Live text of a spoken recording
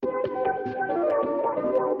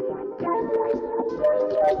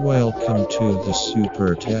Welcome to the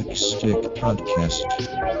Super Tech Stick Podcast.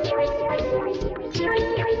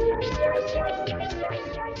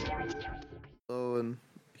 Hello and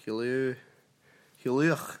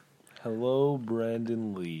Hello,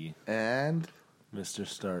 Brandon Lee, and Mr.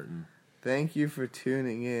 Starton. thank you for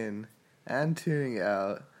tuning in and tuning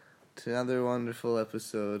out to another wonderful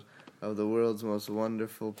episode of the world's most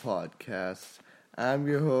wonderful podcast. I'm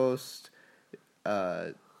your host,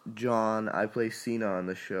 John. I play Cena on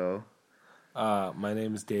the show. My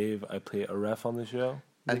name is Dave. I play a ref on the show.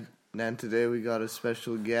 And today we got a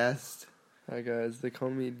special guest. Hi guys, they call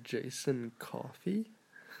me Jason Coffee,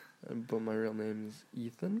 but my real name is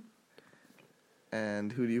Ethan.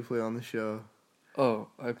 And who do you play on the show? Oh,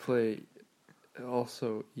 I play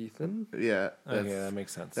also Ethan. Yeah, Okay, that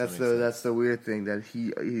makes sense. That's the weird thing, that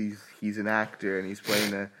he's an actor and he's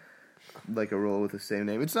playing a role with the same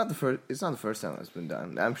name. It's not the first time that's been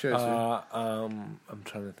done. I'm sure it's I'm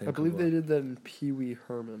trying to think. I believe they did that in Pee Wee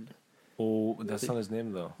Herman. Oh, that's not his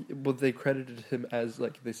name though. But they credited him as,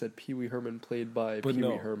 like, they said Pee Wee Herman played by But Pee Wee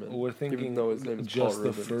no, Herman. we're thinking even though his name is just Paul the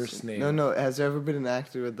Rubens. first name. No. Has there ever been an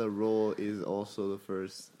actor with the role is also the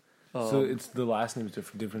first? So it's the last name is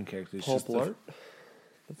different characters. Paul Just the Blart?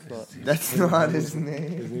 That's not. That's not his His name.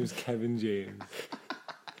 name is Kevin James.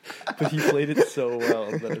 But he played it so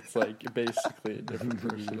well that it's like basically a different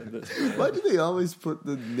person at this point. Why do they always put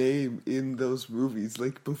the name in those movies?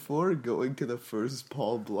 Like, before going to the first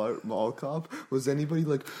Paul Blart Mall Cop, was anybody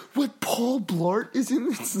like, "What, Paul Blart is in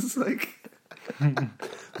this?" It's like,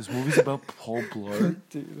 This movie's about Paul Blart.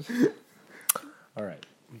 Dude. All right,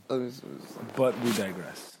 or but we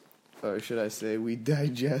digress. should I say, we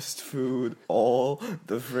digest food all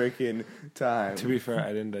the freaking time. To be fair, I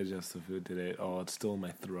didn't digest the food today. Oh, it's still in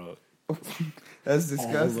my throat. That's All of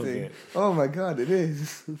disgusting. it. Oh my god, it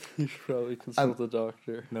is. You should probably consult a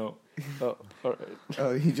doctor. No. Oh, alright.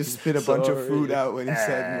 Oh, he just spit a bunch of Sorry. food out when he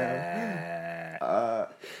said no.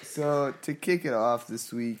 So to kick it off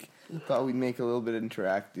this week, thought we'd make it a little bit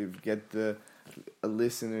interactive, get a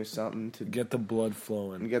listener something to Get the blood and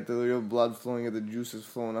flowing. get the real blood flowing, get the juices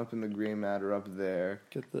flowing up in the gray matter up there.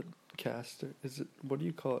 Get the caster. Is it? What do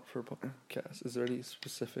you call it for a podcast? Is there any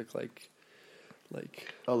specific like?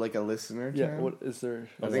 Oh, like a listener Yeah. term? What is there?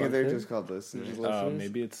 I is think that they're thing? just called listeners. Just listeners?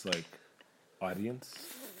 Maybe it's like audience.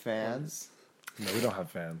 Fans? No, we don't have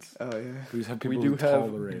fans. Oh yeah. We just have people We do who have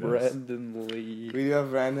tolerate us. Brandon Lee, We do have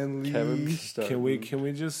Brandon Lee. Kevin Starton. Can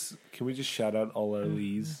we just shout out all our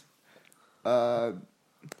Lees?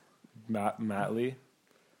 Matt Lee,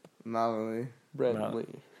 Mallory. Brandon Matt- Lee.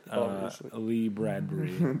 Obviously. Lee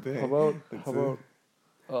Bradbury, How about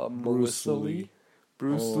Bruce Melissa Lee, Lee?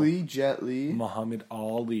 Bruce Oh. Lee, Jet Li. Muhammad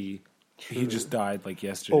Ali. He True. just died like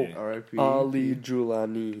yesterday. R.I.P. Ali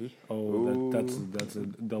Julani. That's a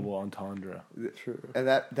double entendre. True. And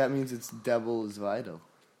that means it's double is vital.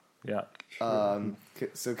 Yeah.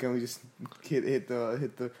 So can we just hit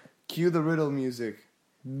the cue the riddle music?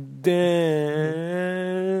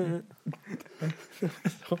 Damn.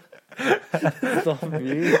 It's not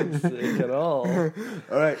music at all.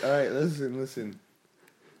 All right. Listen.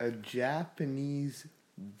 A Japanese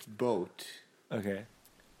boat Okay.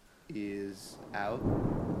 is out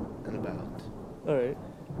and about. Alright.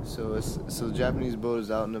 So the Japanese boat is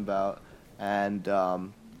out and about, and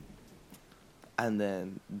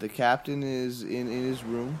then the captain is in his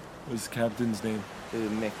room. What's the captain's name?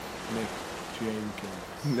 Mick. Nick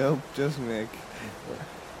Jenkins. Nope, just Mick.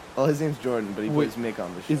 Oh, his name's Jordan, but he Wait, plays Mick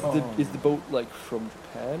on the show. Is the boat like from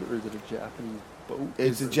Japan or is it a Japanese boat?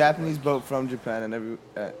 It's a Japanese boat from Japan, and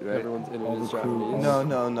right? Everyone's in All it is the crew. Japanese.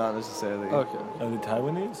 No, not necessarily. Okay. Are they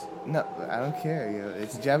Taiwanese? No, I don't care.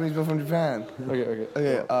 It's a Japanese boat from Japan. Okay.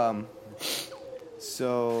 Okay.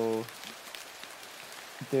 So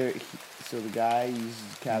there. So the guy,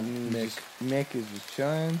 he's captain. Mick is just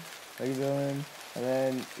chilling, like he's doing, and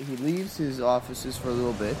then he leaves his offices for a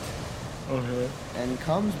little bit, Okay. and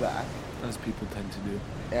comes back. As people tend to do.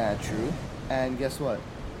 Yeah, true. And guess what?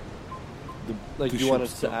 Like, The you want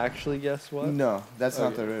ship's us to gone. actually guess what? No, that's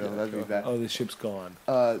not the Okay, riddle. yeah, That'd be go bad. Oh, the ship's gone.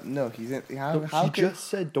 No, he's in. How No, how he could, just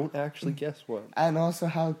said don't actually guess what. and also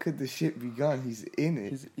how could the ship be gone? He's in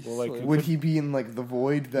it. He's Well, like, Would he be in like the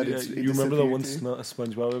void that Yeah, it's? you remember the one disappeared to?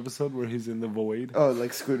 SpongeBob episode where he's in the void? Oh,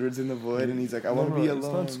 like Squidward's in the void, and he's like, "I want to be It's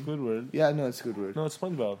alone." not Squidward. Yeah, no, it's Squidward. No, it's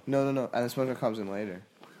SpongeBob. No, and SpongeBob comes in later.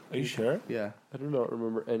 Are you sure? Yeah. I do not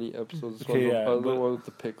remember any episodes. Okay, yeah, other than but- the one with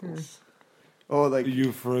the pickles. Oh, like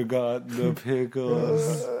You forgot the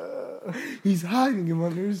pickles. He's hiding him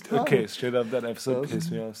under his tongue. Okay, straight up, that episode That was-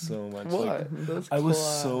 pissed me off so much. Why? Like, That was I was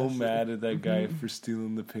so classic. mad at that guy for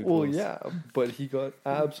stealing the pickles. Well, yeah, but he got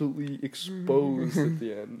absolutely exposed at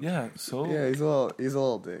the end. Yeah, so... Yeah, he's a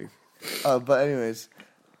little dick. But anyways,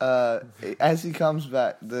 as he comes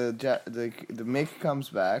back, the Mick comes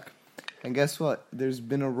back, and guess what? There's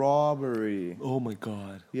been a robbery. Oh my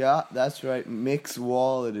god. Yeah, that's right. Mick's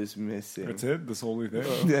wallet is missing. That's it? That's the only thing?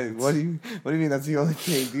 Yeah, what do you mean? That's the only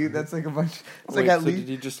thing, dude? That's like a bunch. It's Wait, like at so least. did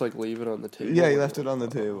he just like leave it on the table? Yeah, he left it on the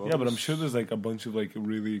table. Yeah, but I'm sure there's like a bunch of like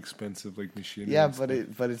really expensive like machinery. Yeah, and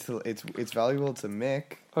but stuff. it's valuable to Mick.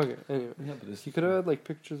 Okay, anyway. Yeah, but it's... He could have had like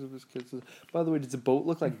pictures of his kids. By the way, does the boat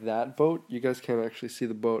look like that boat? You guys can't actually see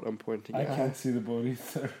the boat I'm pointing I at. can't see the boat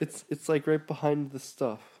either. It's like right behind the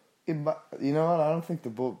stuff. You know what? I don't think the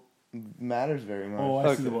boat matters very much. Oh, I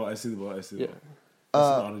Okay. see the boat. I see the boat. I see the Yeah, boat. That's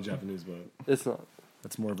Uh, not a Japanese boat. it's not.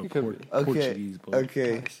 That's more of a It could be. Okay, Portuguese boat.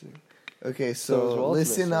 Okay, I see. okay. So his So wallet's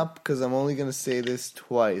listen missing. up, because I'm only gonna say this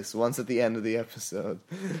twice. Once at the end of the episode.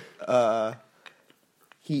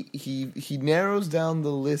 He narrows down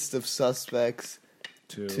the list of suspects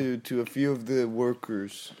to a few of the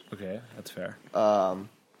workers. Okay, that's fair.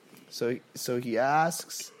 So he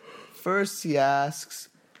asks. First, he asks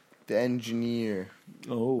the engineer.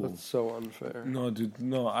 Oh. That's so unfair. No, dude.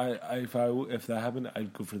 No, if that happened,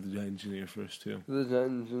 I'd go for the engineer first too. The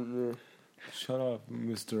engineer. Shut up,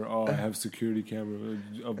 Mister. Oh, I have security camera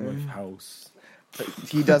of my house.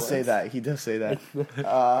 He does say that. He does say that.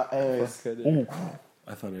 Anyways, Fuck, I did. Oh,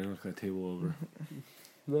 I thought I knocked that table over.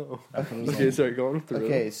 No. I thought it was Okay, on- sorry, go on with the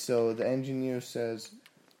okay. So the engineer says,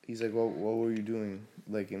 he's like, "What were you doing?"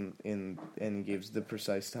 Like and he gives the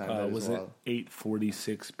precise time. that was as it well.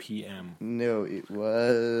 8:46 p.m.? No, it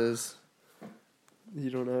was You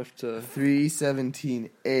don't have to. 3:17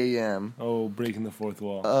 a.m. Oh, breaking the fourth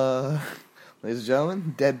wall. Ladies and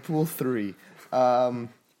gentlemen, Deadpool 3.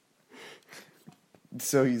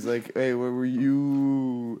 So he's like, "Hey, where were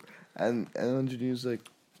you?" And the engineer's like,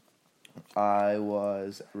 "I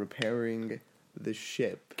was repairing the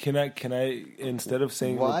ship." Can I instead of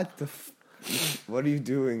saying What the? What are you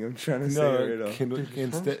doing? I'm trying to say a no,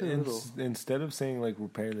 riddle. instead of saying like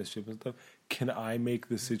repairing the ship and stuff, can I make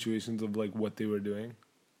the situations of like what they were doing?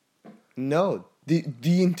 No, the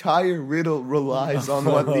entire riddle relies on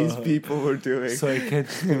what these people were doing. So I can't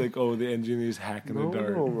just be like, oh, the engineer's hacking No, the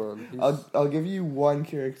dark. no, man. He's- I'll give you one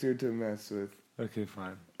character to mess with. Okay,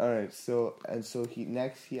 fine. All right, so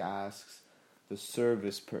he asks the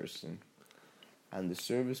service person, and the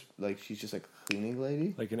service she's just like a cleaning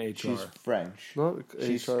lady. Like an HR. She's French. Not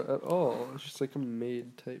She's- HR at all. It's just like a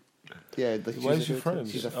maid type. Yeah, like Why she's is she French?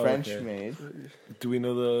 She's a Oh, French okay. maid. Do we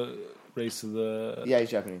know the race of the? Yeah, he's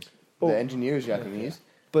Japanese. Oh. The engineer is Japanese.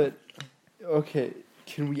 But okay,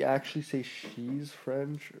 can we actually say she's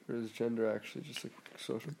French, or is gender actually just like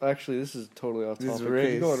social? Actually, this is totally off This is topic.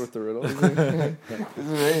 Can you go race. on with the riddle? This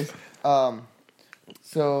is race.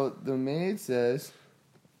 So the maid says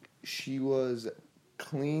she was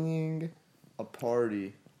cleaning a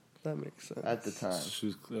party That makes sense. at the time. She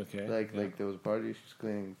was okay. Like yeah. there was a party. She's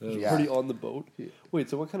cleaning. There was a Yeah, Party on the boat. Yeah. Wait,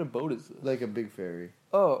 so what kind of boat is this? like a big ferry.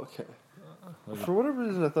 Oh, okay. Like- For whatever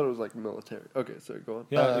reason, I thought it was like military. Okay, sorry, go on.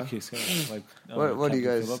 Yeah, Uh, okay, so like What are you Captain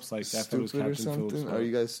guys Phillips, like, I thought it was stupid or Captain Phillips' something? boat. Are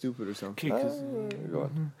you guys stupid or something? Okay, 'cause- Go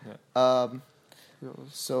on. Um.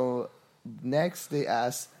 So next they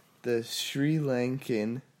ask the Sri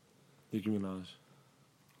Lankan. Nicki Minaj.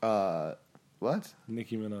 What?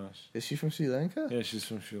 Nicki Minaj. Is she from Sri Lanka? Yeah, she's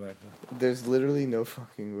from Sri Lanka. There's literally no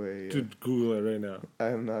fucking way. Dude, Google it right now.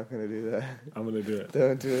 I'm not gonna do that. I'm gonna do it.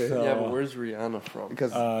 Don't do it. So- Yeah, but where's Rihanna from?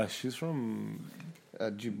 Because She's from.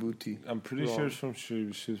 Djibouti. I'm pretty Wrong. sure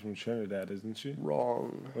she's from Trinidad, isn't she?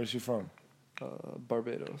 Wrong. Where's she from?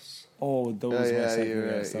 Barbados. Oh, that was Oh, my yeah, second you're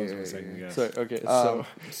guess. right, That was you're my right, second you're guess. Sorry. Okay, So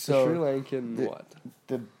so Sri the Lankan the- what?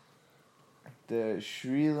 the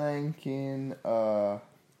Sri Lankan.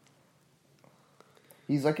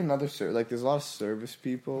 He's like another like there's a lot of service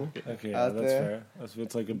people. Okay, yeah, out that's there. fair.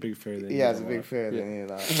 It's like a big fair. That Yeah, you it's a know big about. fair. Yeah. They need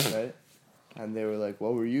that, right? And they were like,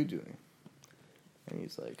 "What were you doing?" And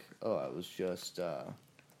he's like, "Oh, I was just,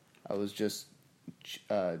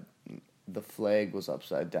 the flag was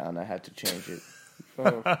upside down. I had to change it."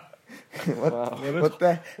 Oh, what, wow. what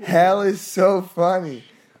the hell is so funny?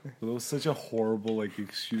 That was such a horrible like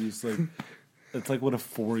excuse. Like it's like what a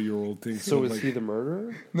 4-year-old thinks. So of, is like, he the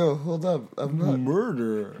murderer? No, hold up. I'm not.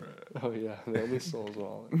 murder? Oh yeah, they only stole his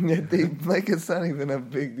wallet. Yeah, they like it's not even a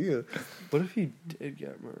big deal. What if he did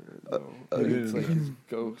get murdered though? Oh, Maybe it's yeah. like his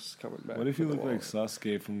ghost coming back. What if you with look the like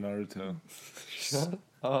Sasuke from Naruto?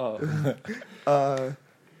 wallet. Shut up.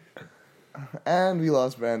 And we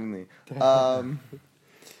lost Brandon Lee.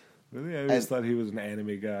 Really? I always thought he was an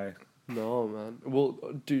anime guy. No, man. Well,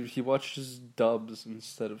 dude, he watches dubs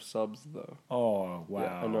instead of subs, though. Oh, wow.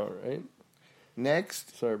 Yeah, I know, right?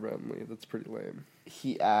 Next, Sorry, Bradley. That's pretty lame.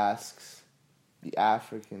 he asks the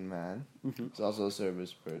African man, Mhm. who's also a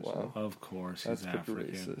service person, Wow. Of course, That's he's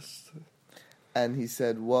pretty African. racist. and he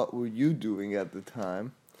said, "What were you doing at the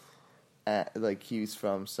time?" Like he's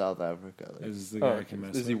from South Africa. Like, Is this the guy Oh, I can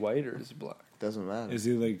mess is he with? white or is he black? doesn't matter. Is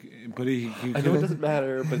he like? But he I know it doesn't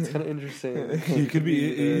matter, but it's kind of interesting. he could be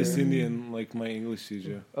either. East Indian, like my English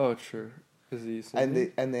teacher. Oh, true. Is he?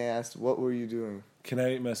 And they asked, "What were you doing?" Can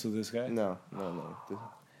I mess with this guy? No.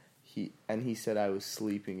 He said I was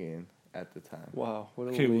sleeping in at the time. Wow. What a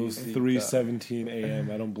Okay, well, it was lazy 3:17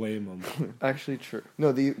 a.m. I don't blame him. Actually, true.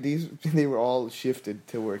 No, these they were all shifted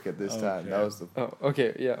to work at this time. Okay. That was the Oh,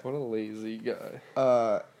 okay. Yeah. What a lazy guy.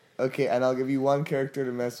 okay, and I'll give you one character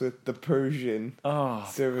to mess with, the Persian Oh,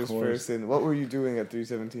 service of course. person. What were you doing at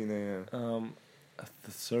 3:17 a.m.?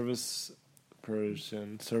 The service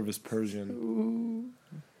Persian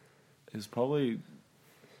is probably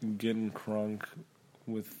getting crunk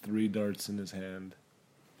with 3 darts in his hand.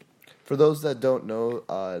 For those that don't know,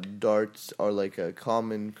 darts are like a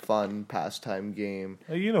common, fun pastime game.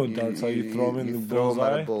 Like, you know, darts, how you throw them in the throw 'em at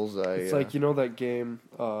bullseye. a bullseye. It's yeah. like, you know that game,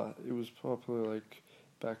 it was popular like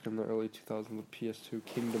back in the early 2000s with PS2,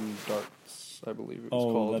 Kingdom Darts, I believe it was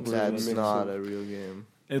Oh, called. that's where That's it's a mix not of- a real game.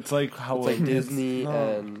 It's like how It's like Disney no,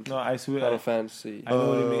 and no, I see. Final Fantasy. I know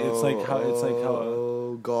what you mean. It's like how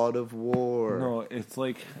Oh, God of War. no, it's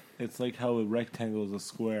like how a rectangle is a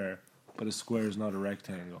square, but a square is not a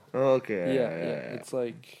rectangle. Okay. Yeah, it's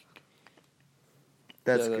like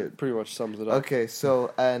That's yeah, that good. pretty much sums it up. Okay,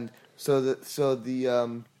 so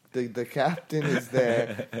the captain is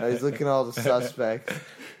there. He's looking at all the suspects,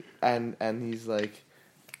 and he's like,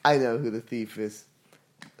 "I know who the thief is."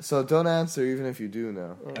 So don't answer, even if you do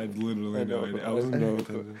know. I literally I no know, idea. but I wasn't I paying know.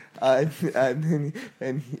 attention.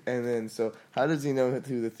 And then so how does he know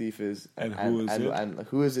who the thief is? And who is it? And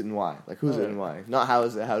who is it and why? Like who's it and why? Not how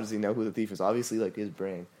is it? How does he know who the thief is? Obviously, like his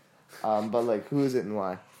brain. But like who is it and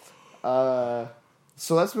why?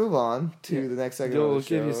 So let's move on to the next segment. We'll of the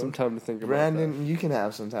show. give you some time to think about Brandon, you can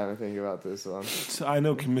have some time to think about this one. So I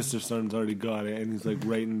know Mr. Stern's already got it, and he's like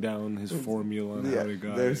writing down his formula on how to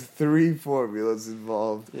got there's it. 3 formulas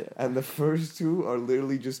involved, Yeah. and the first 2 are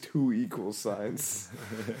literally just 2 equal signs.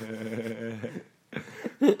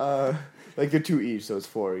 Like they're 2 each, so it's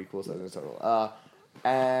 4 equal signs in total.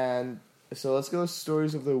 And so let's go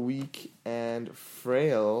stories of the week and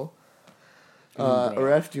Frail.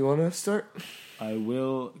 Ref, do you want to start? I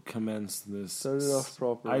will commence this. Start it off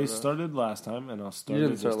proper. I man. started last time, and I'll start. You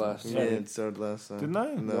didn't it start this time. last You time. didn't start last time. Didn't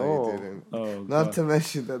I? No, No. you didn't. Oh, Not God. to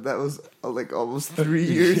mention that was like almost 3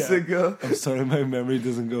 years Yeah. ago. I'm sorry, my memory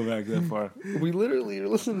doesn't go back that far. We literally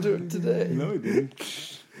listened to it today. No, it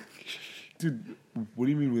didn't. Dude, what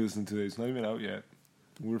do you mean we listened to it? It's not even out yet.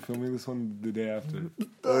 We're filming this one the day after.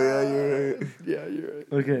 Oh yeah, you're right. Yeah, you're right.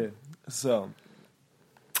 Okay, so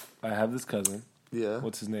I have this cousin. Yeah.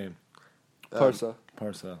 What's his name? Parsa.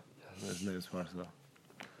 Parsa. His name is Parsa.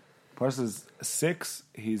 Parsa's 6.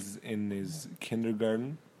 He's in his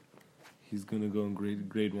kindergarten. He's gonna go in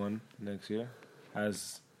grade 1 next year,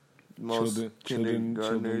 as Most children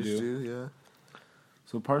kindergartners do. do. Yeah.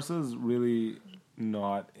 So Parsa's really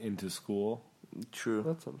not into school. True.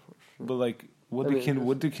 That's unfortunate. But like, what I mean,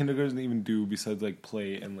 what do kindergartens even do besides like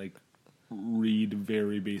play and like read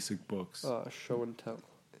very basic books? Show and tell.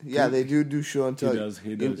 Yeah, they do show and tell.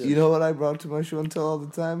 He does. You know what I brought to my show and tell all the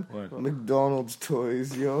time? What? McDonald's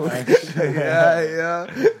toys, yo. Actually. yeah.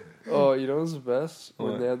 Oh, you know what's the best?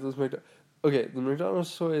 When What? they had those Okay, the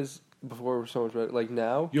McDonald's toys before were so much better. Like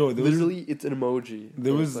now, Yo, there was- literally it's an emoji.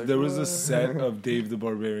 There So was it's like, there was a what? set of Dave the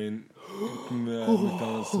Barbarian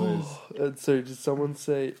McDonald's toys. Sorry, did someone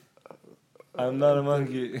say? I'm not a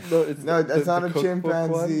monkey. No, it's No, the that's not a cookbook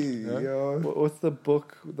chimpanzee, Huh? yo. one. What's the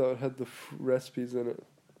book that had the recipes in it?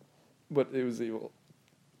 But it was evil.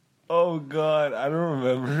 Oh God, I don't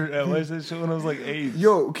remember. I watched that show when I was like 8.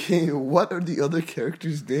 Yo, okay, what are the other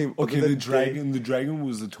characters' names? Okay, other the than dragon. The dragon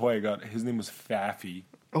was the toy I got. His name was Faffy.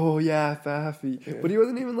 Oh yeah, Faffy. But he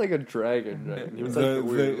wasn't even like a dragon. He was like the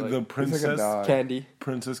weird, the like, princess dog. candy.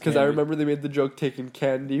 princess. Because I Candy. remember they made the joke taking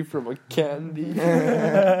candy from a candy.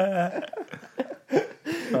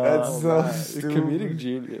 That's so man, stupid. comedic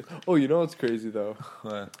genius. Oh, you know what's crazy though?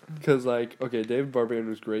 What? Because like, okay, David Barbarian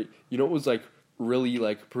was great. You know what was like really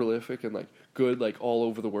like prolific and like good like all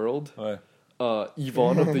over the world? What?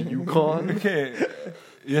 Yvonne of the Yukon. Okay.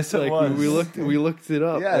 Yes, it Like was. we looked it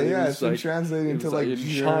up. Yeah, and it yeah, was, it's been translated it into was, like in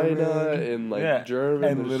German. China and like yeah, German,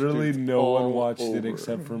 and there's literally dudes no one all watched it over.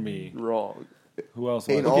 except for me. Wrong. Who else?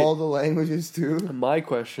 In was? all the languages too. My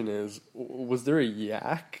question is, was there a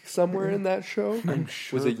yak somewhere in that show? I'm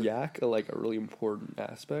sure Was a that- yak a really important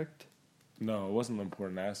aspect? No, it wasn't an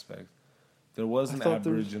important aspect. There was I an thought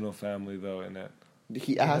there was- Aboriginal family though in it.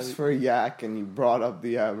 He asked for a yak and he brought up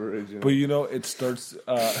the Aboriginal. But you know, it starts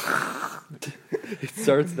It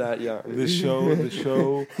starts that young. the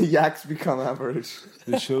show Yaks become Aboriginal.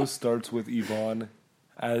 the show starts with Yvonne.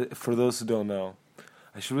 For those who don't know,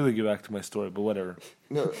 I should really get back to my story, but whatever.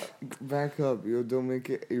 No, back up, yo. Don't make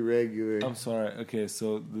it irregular. I'm sorry. Okay,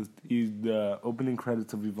 so the opening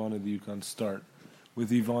credits of Yvonne of the Yukon start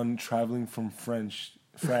with Yvonne traveling from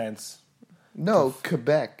France. No,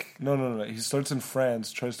 Quebec. No. He starts in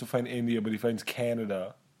France, tries to find India, but he finds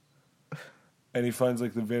Canada. And he finds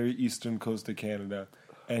like the very eastern coast of Canada.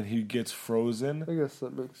 And he gets frozen. I guess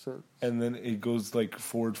that makes sense. And then it goes like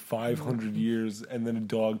forward 500 years. And then a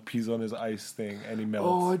dog pees on his ice thing and he melts.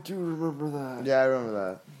 Oh, I do remember that. Yeah, I remember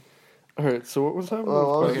that. All right, so what was happening?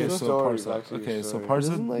 Well, with okay, Parsa? so- Parsa. story, back to your Okay, so story. Parsa He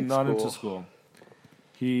doesn't like not school. into school.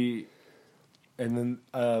 And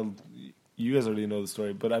then you guys already know the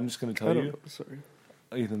story, but I'm just gonna I tell don't you. know. Sorry.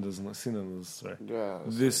 Ethan doesn't see none of the story. Yeah.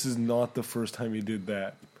 This is not the first time he did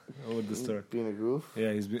that with the story. Being a goof.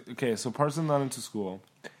 Yeah, okay. So Parsons not into school,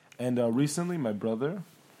 and recently my brother,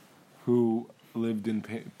 who lived in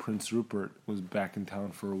Prince Rupert, was back in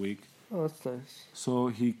town for a week. Oh, that's nice. So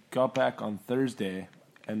he got back on Thursday,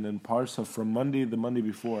 and then Parsa from the Monday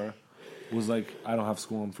before, was like, I don't have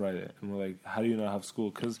school on Friday. And we're like, how do you not have school?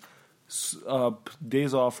 Because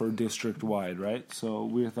days off are district wide, right? So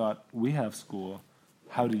we thought, we have school.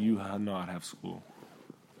 How do you not have school?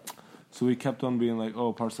 So we kept on being like,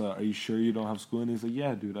 oh, Parsa, are you sure you don't have school? And he's like,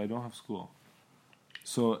 yeah, dude, I don't have school.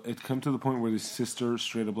 So it came to the point where his sister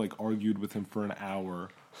straight up like argued with him for an hour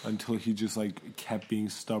until he just like kept being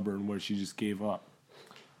stubborn where she just gave up.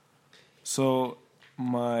 So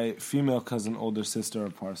my female cousin, older sister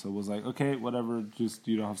of Parsa, was like, okay, whatever, just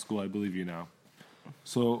you don't have school, I believe you now.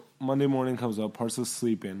 So Monday morning comes up, Parsa's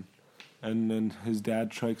sleeping, and then his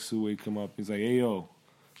dad tries to wake him up. He's like, hey, yo,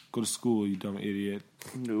 go to school, you dumb idiot.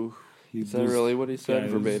 No. Is that really what he said yeah,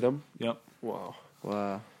 it was- verbatim? Yep. Wow.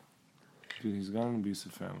 Wow. Dude, he's got an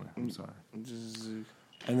abusive family. I'm sorry. Just-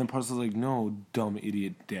 And then Parsa's like, no, dumb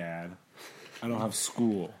idiot dad. I don't have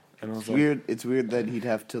school. And I was It's like, weird. It's weird that he'd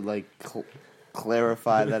have to like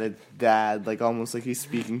clarify that it's dad, like almost like he's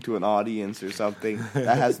speaking to an audience or something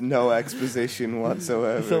that has no exposition It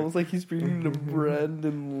whatsoever. sounds like he's speaking to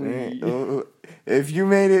Brandon Lee. If you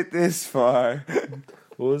made it this far,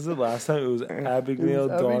 what was it last time? It was Abigail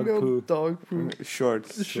Dog Poo. Dog poo.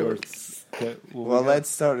 shorts. Shorts. Okay, Well, we got- let's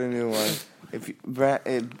start a new one.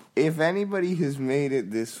 If anybody has made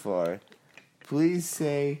it this far, please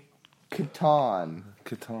say Catan.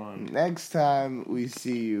 Catan. Next time we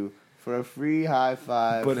see you for a free high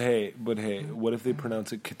five. But hey, what if they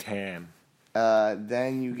pronounce it Catan?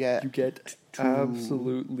 Then you get You get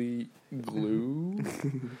absolutely glue.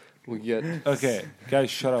 We get Okay, guys,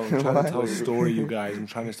 shut up. I'm trying to tell a story, you guys. I'm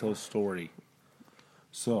trying to tell a story.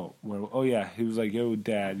 So, oh yeah, he was like, yo,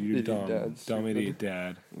 dad, you're Idiot dumb. dad, Dumb stupid. idiot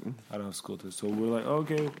dad. I don't have school today. So we're like,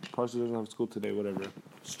 okay, Parsa doesn't have school today, whatever.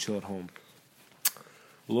 Just chill at home.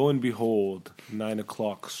 Lo and behold, 9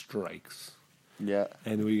 o'clock strikes. yeah.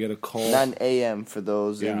 And we get a call 9 a.m. for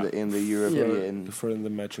those Yeah. in the European. for the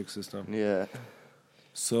metric system. Yeah.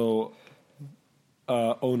 So,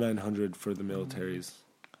 0900 for the militaries.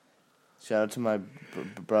 Shout out to my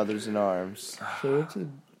brothers in arms. so it's a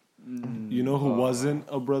You know who wasn't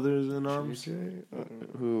a Brothers in Arms? JJ?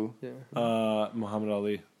 Who? Yeah. Muhammad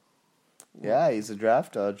Ali. Yeah, he's a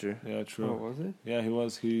draft dodger. Yeah, Oh, true. was it? Yeah, he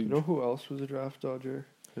was. He You know who else was a draft dodger?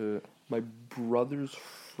 Who? My brother's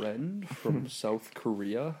friend from South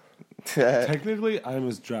Korea. technically I'm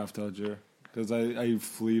his draft dodger because I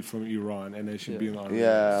fleed from Iran and I should be in the army.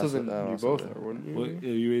 Yeah. So also- then I'm you also both there. are, wouldn't you? Well,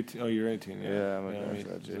 are you 18? Oh, you're 18. Yeah, Yeah, I'm a yeah, draft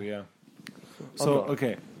dodger. so, yeah. I'm So not.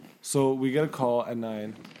 okay, so we get a call at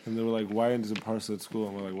 9, and they were like, "Why is Parsa at school?"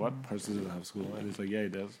 And we're like, "What? Parsa doesn't have school?" And he's like, "Yeah, he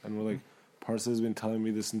does." And we're like, "Parsa has been telling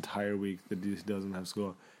me this entire week that he doesn't have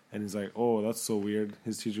school." And he's like, "Oh, that's so weird."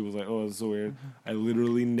 His teacher was like, "Oh, that's so weird. I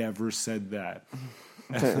literally never said that."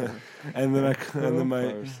 and then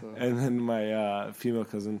my female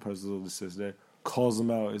cousin, Parsa's older sister, calls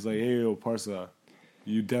him out. He's like, "Hey, yo, Parsa,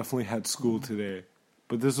 you definitely had school today."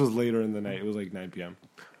 But this was later in the night. It was like 9 p.m.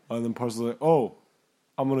 And then Parsa's like, "Oh,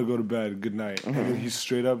 I'm gonna go to bed. Good night." And then he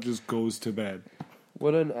straight up just goes to bed.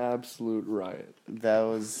 What an absolute riot.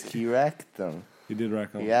 He wrecked them. He did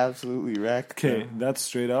rack on. He absolutely wrecked Okay, them. that's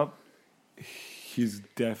straight up. He's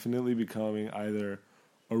definitely becoming either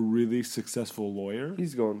a really successful lawyer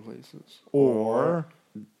He's going places. or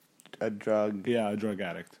a drug. Yeah, a drug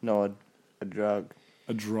addict. No, a drug.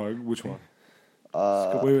 A drug? Which one?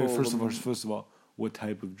 Uh, Wait. First of all, what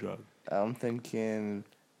type of drug? I'm thinking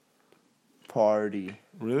party.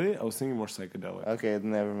 Really? I was thinking more psychedelic. Okay,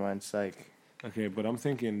 never mind. Psych. Okay, but I'm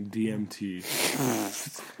thinking DMT.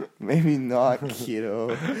 Maybe not,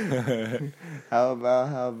 kiddo. How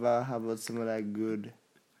about some of that good?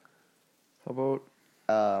 How about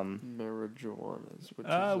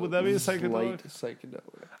marijuana? Would that be a psychedelic? Light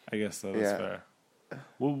psychedelic. I guess so. That's Yeah. fair.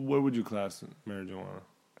 What would you class marijuana?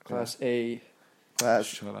 Class A.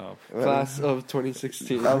 Shut up. Class of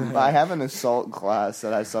 2016. I have an assault class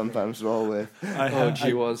that I sometimes roll with.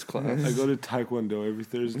 GWAS class. I go to Taekwondo every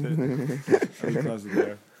Thursday. Every class is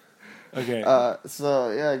there. Okay.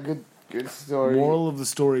 So yeah, good story. Moral of the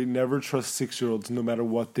story: never trust 6-year-olds, no matter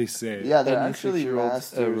what they say. Yeah, they're Any actually 6-year-olds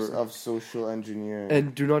masters ever. of social engineering.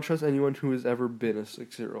 And do not trust anyone who has ever been a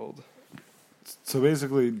 6-year-old. So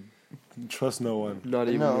basically, trust no one. Not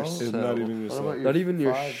even No. yourself. It's not even What yourself. about Not even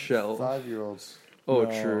your 5-year-olds? shell. 5-year-olds. Oh,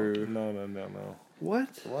 No, true. No. What?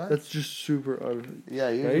 What? That's just super Yeah,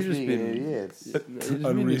 you're just being idiots.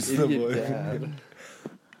 Unreasonable. Dad.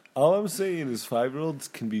 All I'm saying is 5-year-olds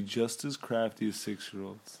can be just as crafty as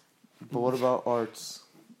 6-year-olds. But what about arts?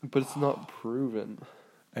 But it's not proven.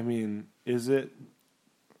 I mean, is it?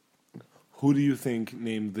 Who do you think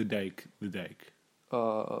named the Dyke the Dyke?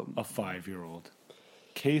 A 5-year-old.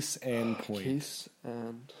 Case and point. Case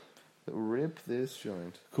and Rip this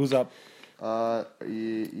joint. Who's up?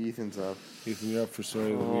 Ethan's up. Ethan, you're up for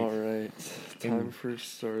story of the all week. right. Time for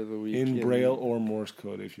story of the week. In Braille or Morse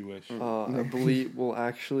code, if you wish. I believe. Well,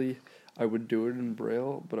 actually, I would do it in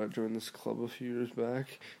Braille, but I joined this club a few years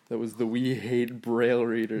back. That was the We Hate Braille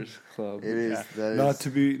Readers Club. It is. Yeah. That Not is to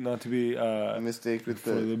be a mistake with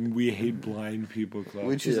for the We Hate Blind People Club.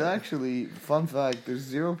 which is Yeah. actually fun fact. There's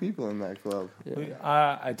 0 people in that club.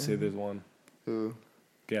 Yeah. I'd say there's one. Who?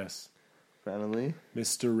 Guess. Brandon Lee?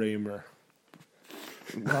 Mr. Raymer.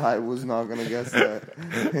 No, I was not gonna guess that.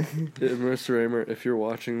 Mr. Raymer, if you're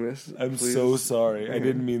watching this, I'm please. so sorry. I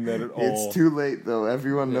didn't mean that at all. It's too late though.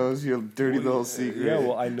 Everyone knows your dirty little secret. Yeah,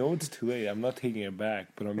 well, I know it's too late. I'm not taking it back,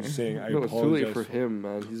 but I'm just saying I No, it's too apologize. late for him,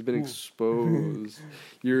 man. He's been exposed.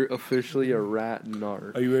 You're officially a rat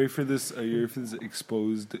narc. Are you ready for this? Are you ready for this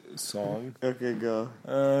exposed song? Okay, go.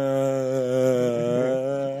 Uh,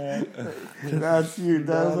 That's you.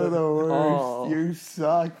 Those are the worst. Oh. You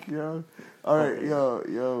suck, yo. All right,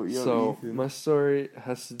 yo. So Ethan. my story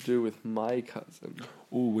has to do with my cousin.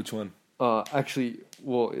 ooh, which one? Actually,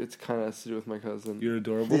 well, it's kind of has to do with my cousin. Your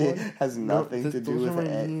adorable It one? has nothing to do those with are my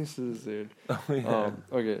it. nieces, dude. Oh yeah.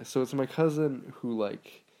 Okay, so it's my cousin who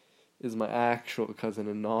like is my actual cousin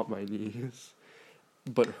and not my niece,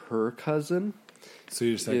 but her cousin. So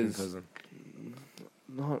your second is- cousin?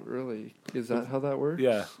 Not really. Is that how that works?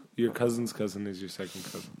 Yeah, your cousin's cousin is your second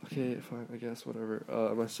cousin. Okay, fine. I guess whatever.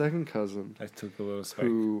 My second cousin, I took a little spike.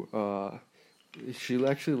 who she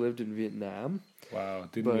actually lived in Vietnam, Wow,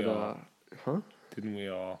 didn't but we all? huh? Didn't we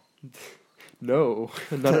all? No,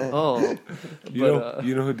 not at all.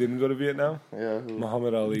 You know who didn't go to Vietnam? Yeah. Who?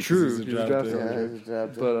 Muhammad Ali. 'cause True, he's a he was draft drafted. pick. Yeah, he's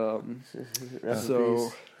drafted. But Rest in so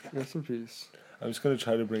peace. rest in peace. I'm just gonna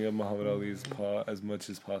try to bring up Muhammad Ali's paw as much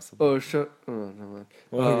as possible. Oh, shut. Oh, never mind.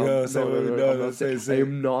 Well, no, say what- no, I'm not say- saying- say. I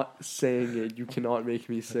am not saying it. You cannot make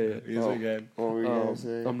me say it. Yes, again. What were you gonna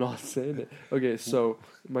say? I'm not saying it. Okay, so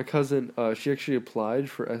my cousin, she actually applied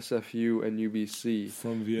for SFU and UBC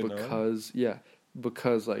From Vietnam.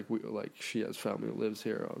 because like she has family who lives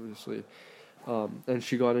here, obviously, and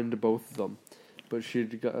she got into both of them, but she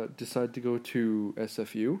decided to go to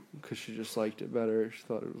SFU because she just liked it better. She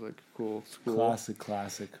thought it was like a cool school,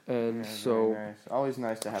 Classic. and Yeah, so. very nice. Always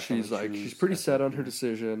nice to have. She's someone like, choose she's pretty set on her SFU.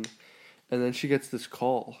 decision, and then she gets this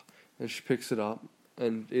call, and she picks it up,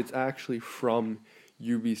 and it's actually from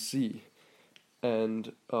UBC,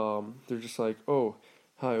 and they're just like, oh,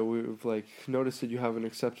 hi, we've like noticed that you haven't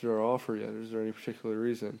accepted our offer yet. Is there any particular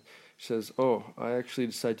reason? She says, oh, I actually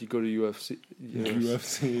decided to go to UFC.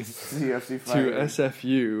 UFC to fighter.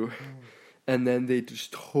 SFU. And then they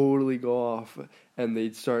just totally go off, and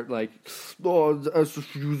they'd start like, "Oh, the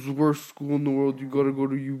SFU is the worst school in the world. You gotta go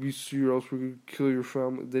to UBC, or else we're gonna kill your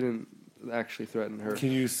family." They didn't actually threaten her.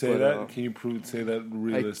 Can you say But, that? Can you say that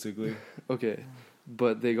realistically? Okay,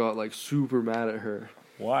 but they got like super mad at her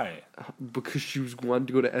Why? because she was wanting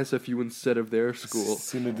to go to SFU instead of their school.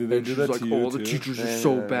 Sina, did they And do she's that like, to you "Oh, too? the teachers are Yeah,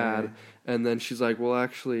 so yeah, bad." yeah. And then she's like, "Well,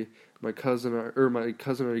 actually, my cousin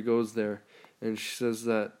already goes there." And she says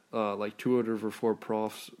that like 2 out of her 4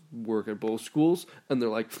 profs work at both schools, and they're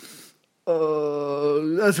like,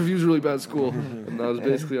 SFU's a really bad school. And that was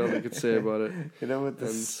basically all they could say about it. You know, with the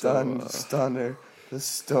And so, stunner. The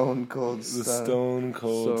Stone Cold The Stunner. Stone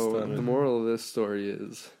Cold So Stunner. the moral of this story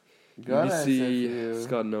is Good answer for UBC you. has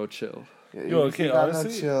got no chill. Yeah, Yo, UBC okay, got no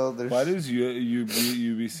honestly, chill. There's Why does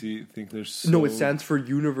UBC think they're so... No, it stands for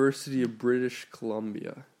University of British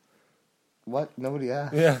Columbia. what? Nobody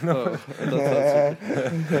asked. Yeah, no. Oh, I thought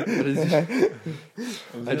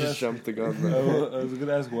that's I just jumped the gun I there. was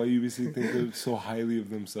gonna ask why UBC think they're so highly of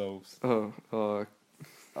themselves. Oh,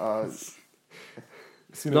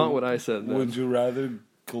 See, not what I said. Then. Would you rather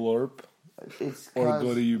glorp It's or go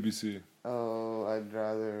 'cause- to UBC? Oh, I'd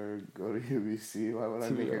rather go to UBC. Why would I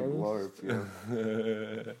To make be a glorp?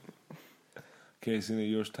 Yeah. Okay, Cena,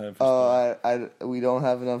 yours time for We don't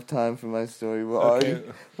have enough time for my story. We're Okay,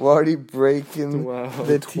 already breaking Wow.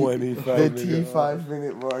 the 25 the minutes. T5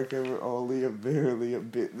 minute mark, and we're only barely a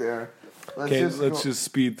bit there. let's go- just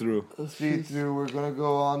speed through. speed through. We're gonna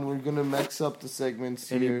go on. We're gonna mix up the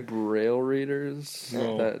segments Any here. Braille readers?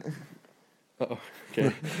 No. That... Oh,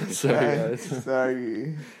 okay. Sorry, guys.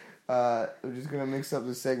 Sorry. We're just gonna mix up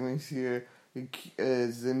the segments here.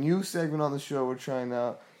 It's a new segment on the show we're trying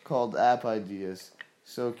out called App Ideas.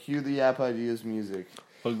 So cue the App Ideas music.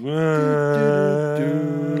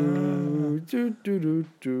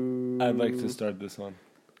 I'd like to start this one.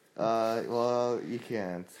 Well, you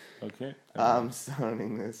can't. Okay. I'm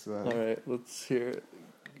starting this one. All right, let's hear it.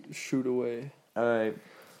 Shoot away. All right.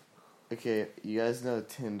 Okay, you guys know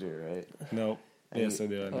Tinder, right? No. And Yes, I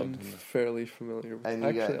do. I know I'm Tinder. fairly familiar with And you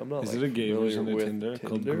Actually, got- I'm not Is like, it a gay familiar version of with Tinder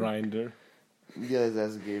called Grindr? Yes,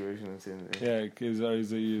 that's a gay version of Tinder. Yeah,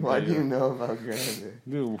 is it you? Why do you know about Grindr?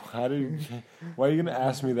 Dude, why are you gonna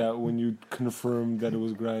ask me that when you confirmed that it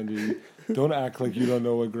was Grindr? Don't act like you don't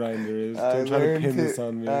know what Grindr is. Don't try to pin this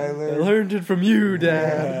on me. I I learned learned it from you,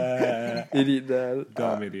 Dad. Idiot Dad.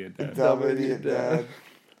 Dumb idiot, dad. Dumb Dumb idiot idiot dad.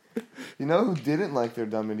 You know who didn't like their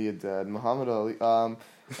dumb idiot dad? Muhammad Ali.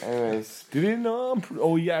 Anyways, Did he know?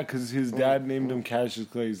 Oh yeah, because his dad named him Cassius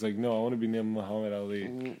Clay. He's like, no, I want to be named Muhammad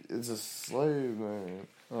Ali. it's a slave, man.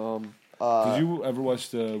 Did you ever watch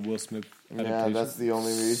the Will Smith Yeah, adaptation? that's the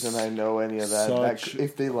only reason I know any of that. Such-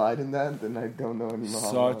 If they lied in that, then I don't know any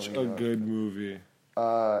Muhammad Such Ali. a good movie.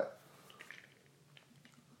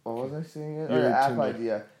 What was I saying? Your Oh, app Tinder.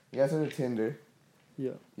 idea. You guys heard of Tinder?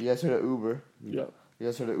 Yeah. You guys heard of Uber? Yeah. You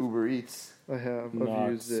guys heard of Uber Eats? I have. I've Not,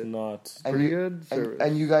 used it. not. And Pretty you- good service.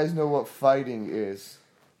 And you guys know what fighting is?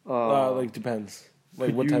 Like depends. Like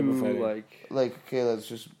could what type of you, fighting? Like,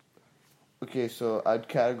 Okay, so I'd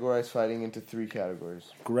categorize fighting into 3 categories.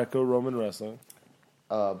 Greco-Roman wrestling.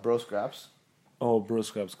 Bro scraps. Oh, Bro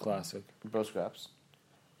Scraps classic. Bro scraps.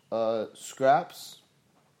 Scraps.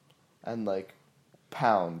 And like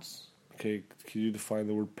pounds. Okay, can you define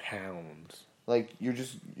the word pounds? Like you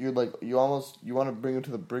want to bring him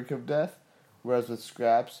to the brink of death, whereas with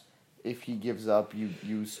scraps, if he gives up,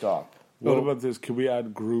 you stop. What Well- about this? Can we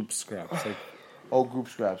add group scraps, like Group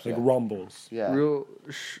scraps. like Yeah. rumbles? Yeah. real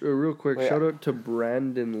quick, Wait, shout out to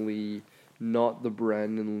Brandon Lee, not the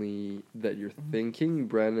Brandon Lee that you're thinking.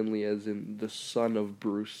 Brandon Lee, as in the son of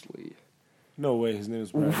Bruce Lee. No way, his name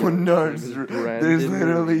is No, Brandon. there's Brandon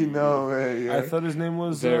literally Lee. no way. Yeah. I thought his name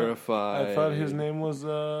was Verified. I thought his name was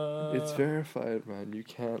It's verified, man. You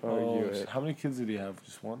can't argue it. How many kids did he have?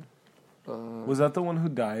 Just one? Uh, Was that the one who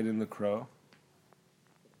died in The Crow?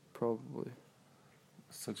 probably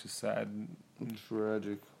Such a sad.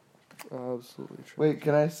 Tragic. absolutely true. Wait,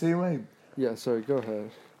 can I say my Yeah, sorry. Go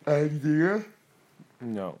ahead. idea?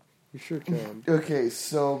 No. You sure can. Okay,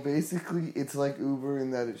 so basically, it's like Uber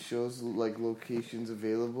in that it shows like locations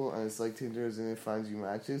available, and it's like Tinder as in it finds you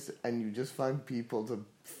matches, and you just find people to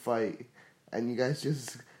fight, and you guys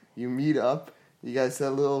you meet up, you guys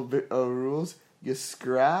set a little bit of rules, you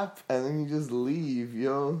scrap, and then you just leave,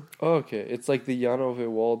 yo. Okay, it's like the Janove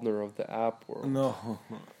Waldner of the app world. No.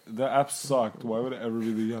 The app sucked. Why would it ever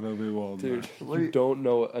be the Janove Wald? Dude, What do you you- don't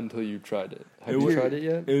know it until you tried it. Have It you would- tried it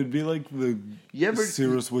yet? It would be like the You ever-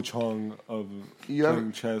 Cyrus Witch Hung of You ever-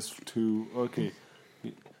 playing chess to. Okay.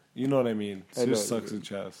 You know what I mean. I know Cyrus what you sucks mean. at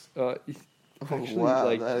chess. Oh, Actually, wow,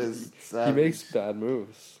 like, that is he savage. makes bad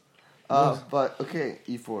moves. But, okay,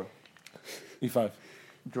 E4. E5.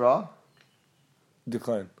 Draw,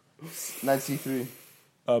 Decline. knight C3.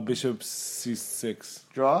 Bishop C6.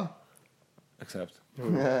 Draw. Accept. What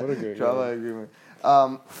a great Draw guy. by agreement.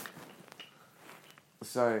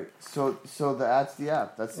 Sorry. So that's the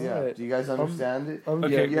app. That's the app. Alright. Do you guys understand it?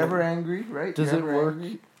 Okay. You ever angry, right? Does You it ever work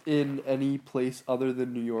angry? in any place other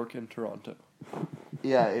than New York and Toronto?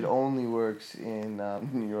 Yeah, it only works in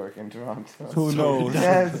New York and Toronto. Who knows?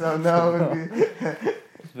 Yeah, so no.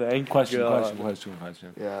 Thank Question, God.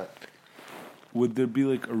 question. Yeah. would there be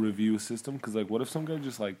like a review system? Because like, what if some guy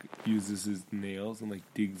just like uses his nails and like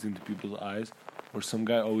digs into people's eyes, or some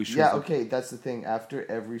guy always shows Yeah, up, okay, that's the thing. After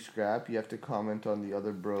every scrap, you have to comment on the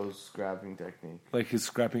other bro's scrapping technique. like his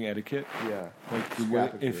scrapping etiquette? Yeah. Like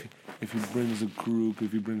Scrap if he brings a group,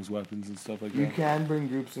 if he brings weapons and stuff like You that. can bring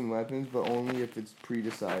groups and weapons, but only if it's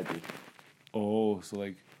pre-decided. Oh, so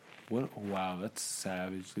like, what? Wow, that's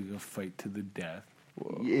savage. Like a fight to the death.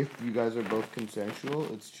 If you guys are both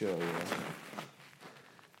consensual, it's chill, yeah.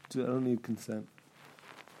 Dude, I don't need consent.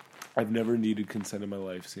 I've never needed consent in my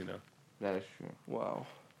life, Sina. That is true. Wow.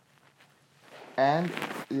 And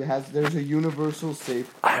there's a universal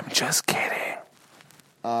safe. I'm just kidding.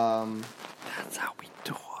 That's how we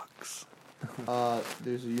talks.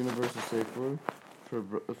 There's a universal safe word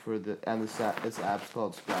for this app's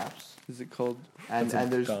called Scraps, Is it called? and That's a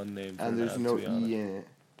there's dumb name for and an there's app, no to be honest. e in it.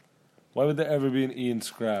 Why would there ever be an E in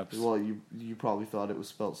Scraps? Well, you probably thought it was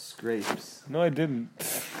spelled scrapes. No, I didn't.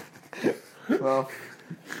 Well,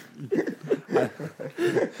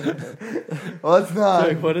 well, it's not.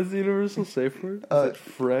 Sorry, what is the universal safe word? Is Uh, it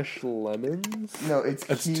fresh lemons? No, it's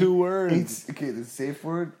That's key- 2 words. It's okay. The safe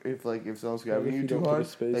word, if someone's grabbing if you you too don't put a hard,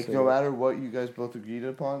 space like in no it. matter what you guys both agreed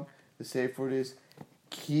upon, the safe word is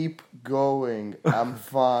keep going. I'm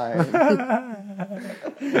fine.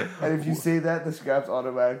 And if you say that, the scrap's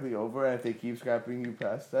automatically over. And if they keep scrapping you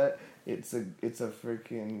past that, it's a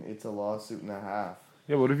lawsuit and a half.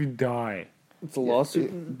 Yeah, what if you die? It's a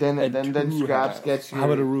lawsuit. Then and two scraps halves. gets your. How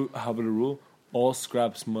about a rule? All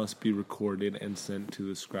scraps must be recorded and sent to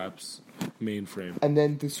the scraps mainframe. And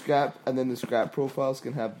then the scrap profiles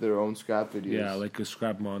can have their own scrap videos. Yeah, like a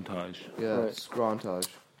scrap montage. yeah, Right. scrontage.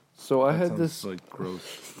 So I That had sounds, this. like gross.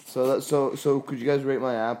 So could you guys rate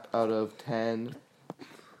my app out of 10?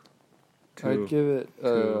 Two. I'd give it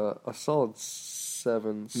Two. a solid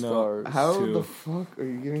 7 No. stars. How Two. the fuck are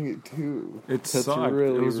you giving it 2? It That's sucked.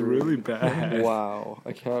 really it was rude. really bad. Wow,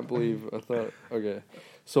 I can't believe I thought. Okay,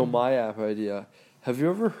 so my app idea. Have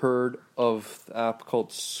you ever heard of the app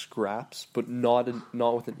called Scraps, but not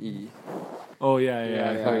with an E? Oh yeah.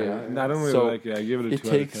 Yeah. I don't really So, like it. I give it a It 2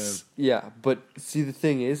 takes but see the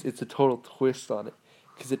thing is, it's a total twist on it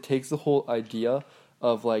because it takes the whole idea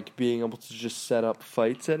of like being able to just set up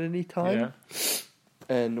fights at any out of 10. time,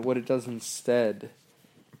 and what it does instead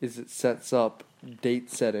is it sets up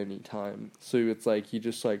dates at any time. So it's like you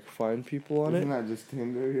just like find people on Isn't it. that just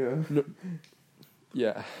Tinder, yeah?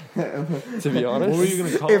 Yeah. To be honest, What were you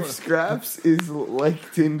gonna call If it? Scraps is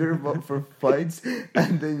like Tinder but for fights,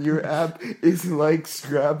 and then your app is like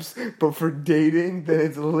Scraps but for dating, then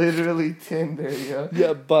it's literally Tinder, yeah?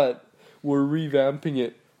 Yeah, but we're revamping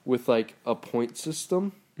it with like a point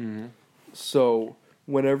system. Mm-hmm. So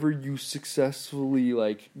whenever you successfully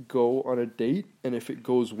like go on a date, and if it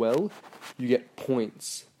goes well, you get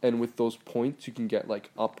points, and with those points you can get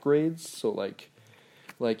like upgrades. So like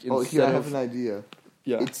Oh, instead here I have of an idea.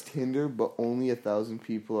 yeah, It's Tinder, but only 1,000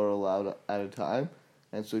 people are allowed at a time.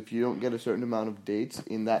 And so if you don't get a certain amount of dates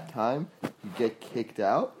in that time, you get kicked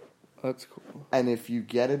out. that's cool. And if you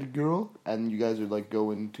get a girl and you guys are like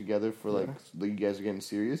going together for like you guys are getting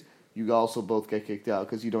serious, you also both get kicked out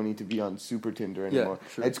because you don't need to be on Super Tinder anymore.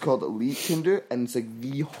 sure. It's called Elite Tinder, and it's like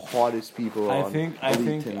the hottest people I on think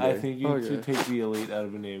Tinder. you Okay. should take the elite out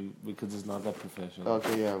of a name because it's not that professional.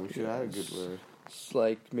 Okay, yeah, we should add a good word. It's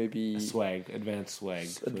like maybe Swag, advanced swag.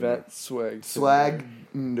 advanced swag,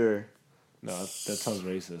 Swagnder. No, that sounds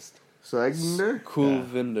racist. Swagnder? cool Yeah.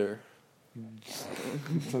 vendor.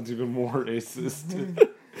 Sounds even more racist.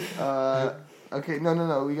 Okay,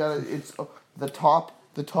 no. We gotta. It's the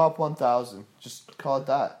top 1,000. Just call it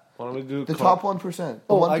that. Why don't we do The top 1%. The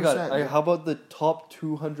Oh, 1%. I got it. How about the top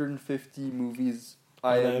 250 movies?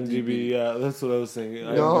 IMDb? Yeah, that's what I was saying.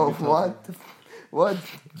 No, IMDb top- what? What?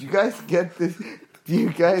 Do you guys get this? Do you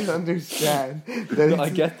guys understand that No, it's, I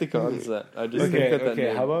get the concept. I just Okay, think that okay.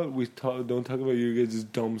 name. How about we don't talk about you guys'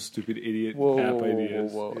 dumb, stupid, idiot Whoa, app whoa, whoa,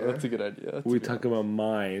 ideas. whoa, whoa. Yeah. That's a good idea. That's We a good talk about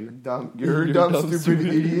mine. dumb? You're dumb, stupid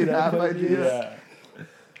idiot app ideas. Yeah.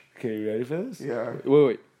 Okay, you ready for this? Yeah.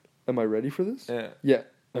 Wait. Am I ready for this? Yeah. Yeah.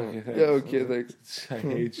 Okay, thanks. Yeah, okay, thanks. I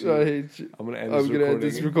hate you. I hate you. I'm gonna end I'm this gonna recording. end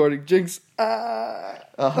this recording. Jinx. Ah.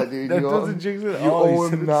 Oh, dude, That you doesn't owe, jinx it. you Oh, you owe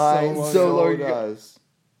said him it 9 long so ago. long so ago. does.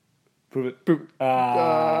 Prove it.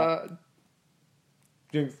 Boop.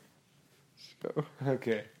 Jinx. Go.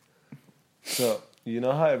 Okay. So, you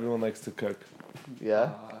know how everyone likes to cook?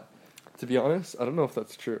 Yeah. To be honest, I don't know if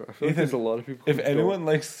that's true. I feel like Ethan, there's a lot of people. If who anyone don't.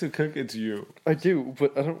 likes to cook, it's you. I do,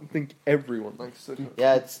 but I don't think everyone likes to cook.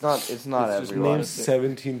 Yeah, it's not Just everyone. name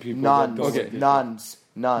 17 people. Nuns. that don't Okay. like it. Nuns.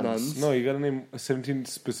 Nuns. No, you gotta name 17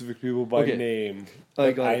 specific people by Okay. name. I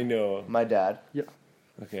Like, got I it. know. My dad.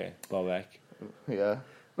 Okay, Babak. Yeah.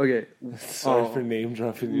 Okay. Sorry for name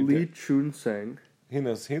dropping you. Lee Dick. Chun Sang, He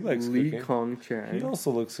knows. He likes Lee cooking. Kong He Chan,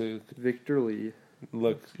 also looks like. Victor Lee,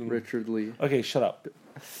 Look. Richard Lee. Okay, shut up.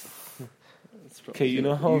 That's probably Okay, you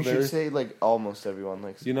know it. how You should there's. say like almost everyone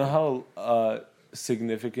likes. You know how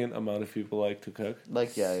significant amount of people like to cook?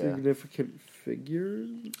 Like yeah. Significant figures.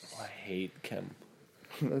 I hate chem.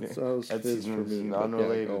 That's how it's That's fizz for me. but yeah,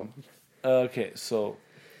 unrelated. go. Okay, so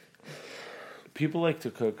people like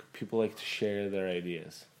to cook. People like to share their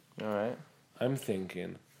ideas. All right. I'm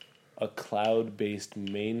thinking a cloud-based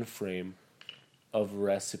mainframe of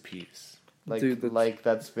recipes. Like Dude, that's- like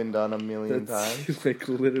that's been done a million times. That's like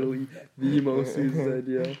literally the most used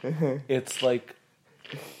idea. It's like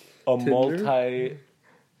a Tinder?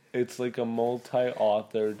 It's like a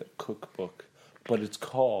multi-authored cookbook, but it's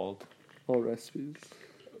called All recipes.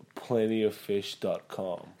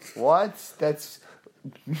 plentyoffish.com. What? That's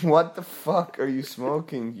what the fuck are you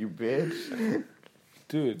smoking, you bitch?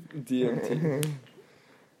 Dude, DMT.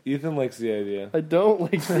 Ethan likes the idea. I don't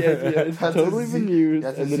like the idea. It's That's totally a been Z- used,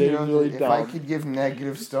 that's a and the zero. name's really If I dumb. could give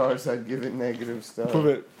negative stars, I'd give it negative stars. Prove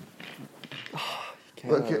it.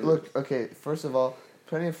 Look. Okay. First of all,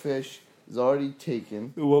 Plenty of Fish is already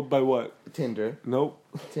taken. What by what? Tinder. Nope.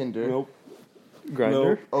 Tinder.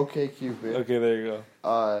 Grinder. Okay, Cupid. Okay, there you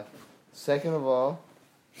go. Second of all,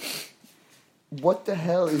 what the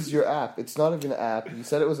hell is your app? It's not even an app. You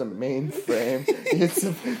said it was a mainframe.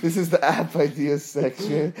 This is the app ideas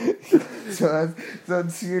section. so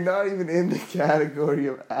you're not even in the category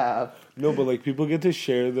of app. No, but like people get to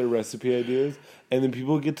share their recipe ideas, and then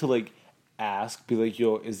people get to like ask, be like,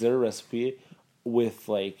 "Yo, is there a recipe with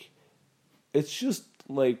like?" It's just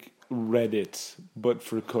like Reddit, but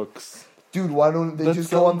for cooks. Dude, why don't they That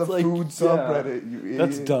just go on the sounds like- food yeah. subreddit? You idiot.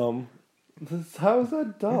 That's dumb. How is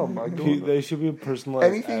that dumb? I don't know. They should be a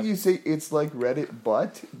personalized. Anything app. you say it's like Reddit,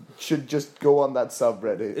 but should just go on that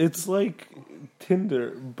subreddit. It's like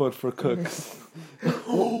Tinder, but for cooks.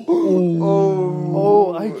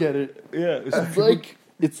 Oh, I get it. Yeah,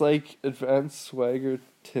 It's like advanced swagger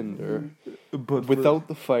Tinder but without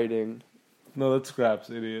the fighting. no, that's scraps,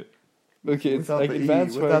 idiot. Okay, it's Without like the E,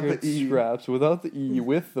 advanced without swagger the E. scraps without the E,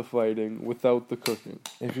 with the fighting, without the cooking.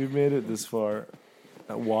 If you've made it this far,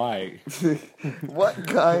 why? What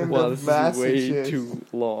kind Wow, of this is way messages? too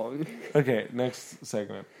long. Okay, next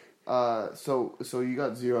segment. So you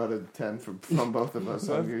got 0 out of 10 from both of us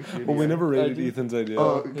on your shitty Well, we idea. never rated did- Ethan's idea.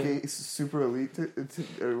 Oh, okay, super elite.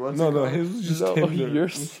 Or what's no, it no, called? his was just No, Tinder.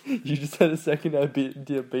 you just had a second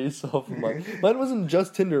idea based off of mine. Mine wasn't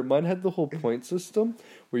just Tinder. Mine had the whole point system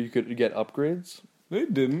where you could get upgrades. They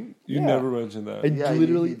didn't. You Yeah. never mentioned that. I Yeah,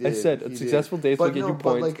 literally, he I did, said he a did. successful dates But will get no, you but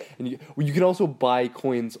points, like- and you can also buy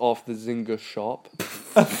coins off the Zynga shop.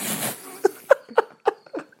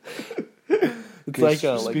 It's like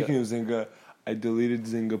a Speaking of Zynga, I deleted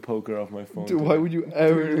Zynga Poker off my phone. Dude, today. why would you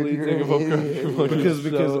ever Dude, delete you're Zynga an Poker? idiot. Because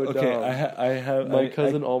So okay, dumb. I have My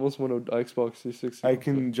cousin almost won an Xbox 360. I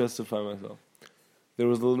can justify myself. There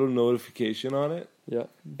was a little notification on it, Yeah.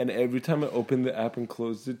 and every time I opened the app and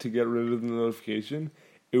closed it to get rid of the notification,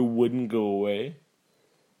 it wouldn't go away.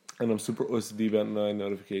 And I'm super OCD about my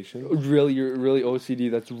notifications. Really, you're really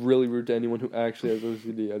OCD. That's really rude to anyone who actually has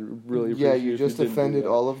OCD. I'd really Yeah, appreciate you if just didn't do offended that.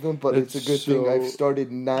 all of them, but it's a It's good thing. I've so-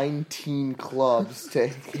 started 19 clubs to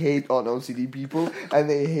hate on OCD people, and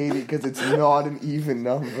they hate it because it's not an even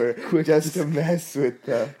number, just to mess with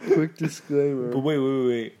them. Quick disclaimer. But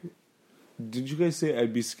wait. Did you guys say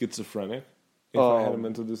I'd be schizophrenic if I had a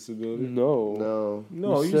mental disability? No.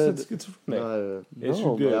 No, You said said- schizophrenic. no, Yes,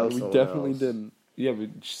 No, you did. That was we someone definitely else. didn't. Yeah, but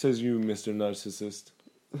she says you, Mr. Narcissist.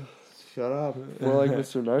 shut up. More like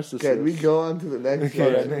Mr. Narcissist. Can we go on to the next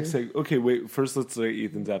Okay, one? next thing. Okay, wait. First, let's say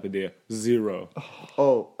Ethan's app idea. 0.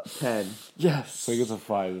 Oh, 10. Yes. So he gets a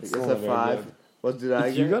 5. It's It's a 5. What did I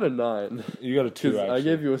You get? got a 9. You got a 2. Because Actually, I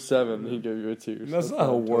gave you a 7. He gave you a 2. so That's not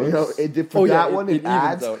how it fine. works. You know, it did, for Oh, yeah, that it- one it it, evens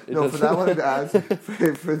adds. out. It No, for does. that one it adds.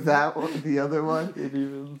 For that one, the other one, It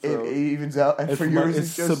evens it out. evens out. And It's for my- yours, it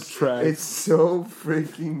it's just subtracts. It's so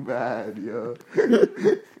freaking bad, yo.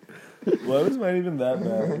 Why was mine even that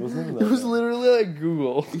bad? It wasn't even that It was bad. literally like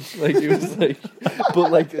Google. Like, it was like, but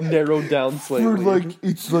like narrowed down slightly.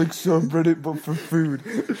 it's like subreddit, but for food.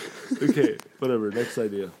 Okay, whatever. Next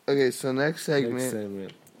idea. Okay, so next segment Next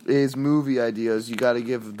segment. is movie ideas. You got to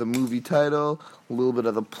give the movie title, a little bit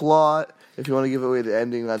of the plot. If you want to give away the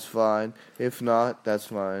ending, that's fine. If not, that's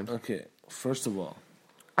fine. Okay, first of all,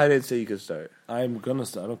 I didn't say you could start. I'm gonna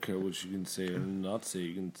start. I don't care what you can say or not say.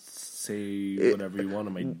 You can say whatever you want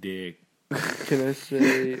on my dick. Can I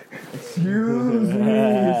say?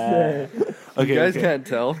 Okay, you guys okay. can't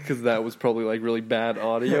tell because that was probably like really bad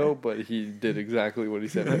audio, but he did exactly what he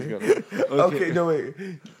said he was gonna. Okay, no wait.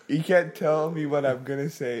 You can't tell me what I'm gonna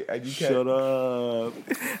say, and you can't. Shut up.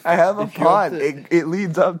 I have a If you pun. have to- It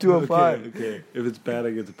leads up to a pun. Okay. If it's bad,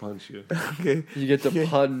 I get to punch you. Okay. You get to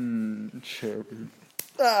punch him.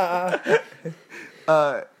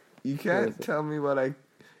 You can't tell me what I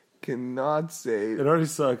cannot say. It already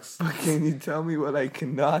sucks. But can you tell me what I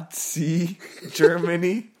cannot see?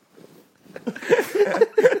 Germany.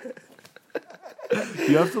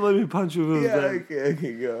 You have to let me punch you if it was Yeah. bad.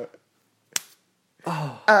 Okay. Go.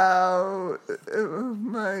 Ow!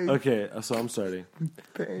 My Okay, so I'm starting.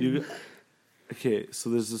 pain. Okay, so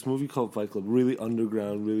there's this movie called Fight Club, really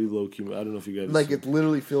underground, really low key. I don't know if you guys Like it's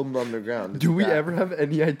literally filmed underground. It's Do we bad. ever have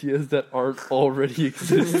any ideas that aren't already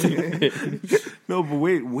existing? No, but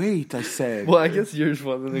wait, I said. Well, I guess yours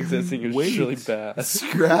wasn't existing. It was Wait. really bad.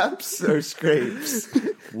 scraps or scrapes?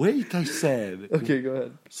 Wait, I said. Okay, go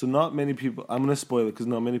ahead. So not many people, I'm going to spoil it because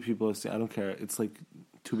not many people have seen I don't care. It's like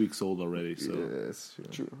 2 weeks old already, so. Yes,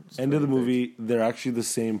 true. End of the movie, they're actually the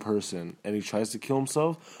same person, and he tries to kill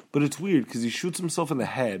himself, but it's weird because he shoots himself in the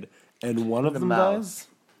head, and one of the them mouth. dies.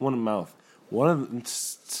 One in the mouth. One of them,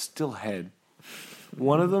 still head.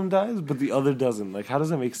 One of them dies, but the other doesn't. Like, how does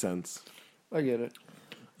that make sense? I get it.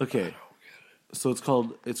 Okay, so it's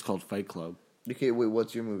called Fight Club, Okay, wait.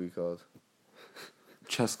 What's your movie called?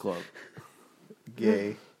 Chess Club.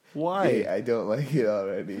 Gay. Why? Gay. I don't like it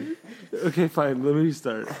already. Okay, fine. Let me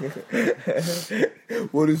start.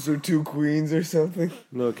 What is there, 2 queens or something?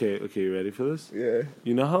 No, okay. You ready for this? Yeah.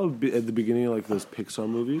 You know how at the beginning of like those Pixar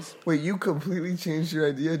movies, Wait, you completely changed your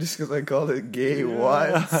idea just because I called it gay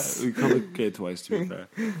once? we called it gay twice. To be fair.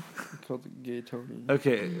 It's called Gay Tony.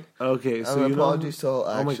 Okay. So And you know, apologies to all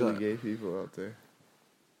Oh my actually God. gay people out there.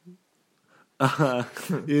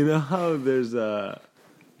 you know how there's the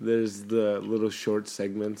little short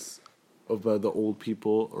segments about the old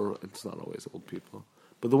people, or it's not always old people,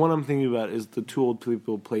 but the one I'm thinking about is the 2 old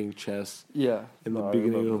people playing chess Yeah. in the No, I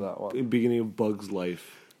beginning remember of that one. beginning of Bug's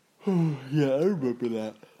life. Yeah, I remember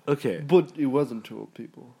that. Okay, But it wasn't 2 old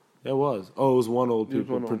people. it was. Oh, it was one old It was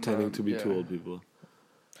people one old pretending man, to be 2 yeah. old people,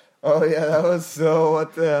 Oh, yeah, that was so.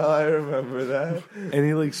 What the hell? I remember that. and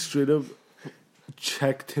he like straight up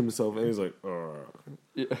checked himself, and he's like, "Ugh."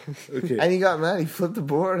 Yeah. Okay. And he got mad. He flipped the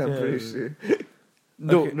board, I'm Yeah. pretty sure.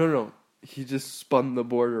 No, Okay. no. He just spun the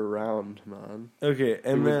board around, man. Okay, It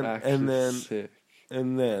and was then actually sick.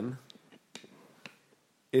 and then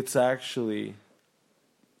it's actually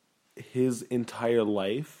his entire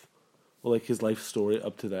life, or like his life story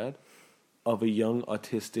up to that, of a young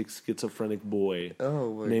autistic schizophrenic boy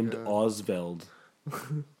Oh, my named God. Oswald.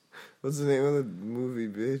 What's the name of the movie,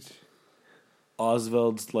 bitch?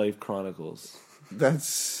 Oswald's Life Chronicles.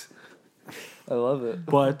 That's. I love it.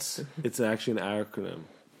 But it's actually an acronym.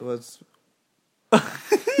 What's.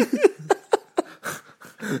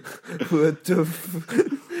 What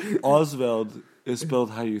the. Oswald is spelled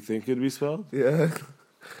how you think it'd be spelled, Yeah.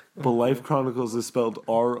 but Life Chronicles is spelled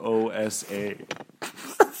ROSA.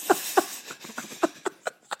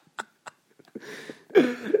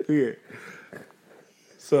 Okay.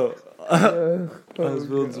 So,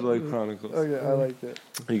 Oswald's Life Chronicles. Okay, I like it.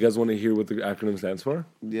 You guys want to hear what the acronym stands for?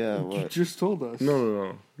 Yeah, You what? just told us.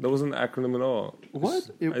 No. That wasn't an acronym at all. What?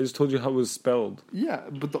 I just told you how it was spelled. Yeah,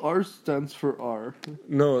 but the R stands for R.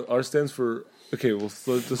 No, R stands for. Okay, well,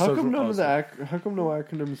 so let's How start come from none of the Oswald. how come no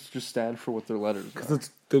acronyms just stand for what their letters are? That's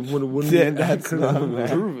the wouldn't Yeah, be an that's not acronym. bad.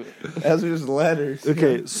 Prove it. That's just letters.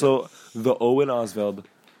 Okay, so the O in Oswald.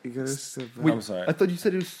 You gotta step back. I'm sorry. I thought you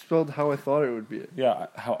said it was spelled how I thought it would be. Yeah,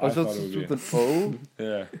 how I Oswald thought it would be. with an O.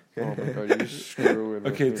 Yeah. Oh my god, you're screwing.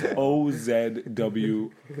 Okay, with it's me.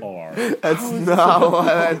 OZWR. That's not what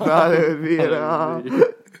I thought it would be at all.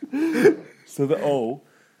 So the O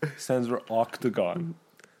stands for octagon.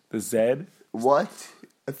 The Z, What?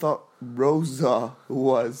 I thought Rosa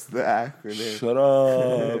was the acronym. shut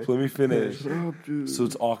up. Let me finish. Shut up, dude. So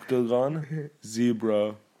it's octagon,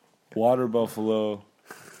 zebra, water buffalo.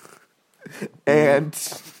 And.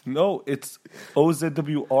 No, it's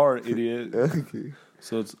OZWR, idiot. Okay.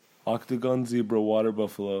 So it's octagon, zebra, water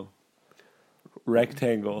buffalo,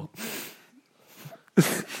 rectangle,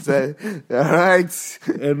 So, alright.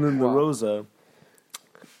 and then the Wow. Rosa.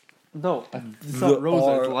 No, it's The not Rosa.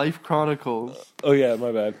 R- It's Life Chronicles. Oh yeah,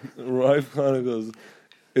 my bad. Life Chronicles.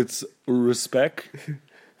 It's respect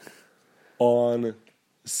on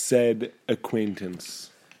said acquaintance.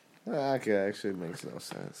 Okay, actually, it makes no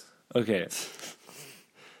sense. Okay.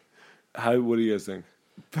 What do you guys think?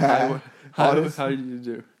 Pat, How honest- did you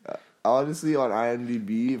do? honestly, on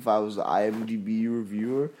IMDb, if I was the IMDb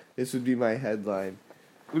reviewer, this would be my headline.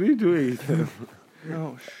 What are you doing, Ethan?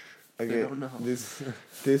 No, Okay, don't know. this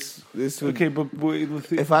would. Okay, but wait.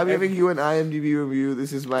 If I'm giving you an IMDb review,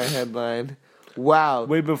 this is my headline. Wow.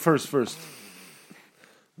 Wait, but first.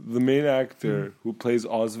 The main actor who plays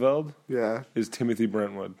Oswald Yeah. is Timothy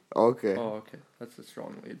Brentwood. Okay. Oh, okay. That's a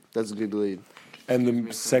strong lead. That's a good lead. And Excuse the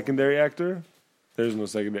me. secondary actor, there's no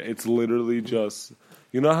secondary. It's literally just,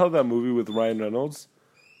 you know how that movie with Ryan Reynolds,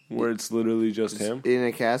 where it's literally just him. In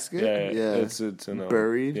a casket. Yeah. It's in a,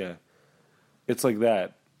 Buried? Yeah, it's like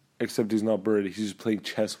that, except he's not buried. He's just playing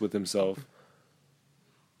chess with himself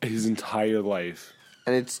his entire life.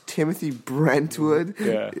 And it's Timothy Brentwood.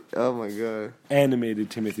 Yeah, Oh my god. animated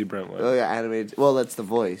Timothy Brentwood. Oh yeah, animated. Well, that's the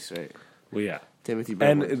voice, right? Well, yeah, Timothy and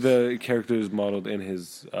Brentwood. the character is modeled in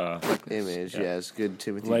his image. Yeah. Yes, good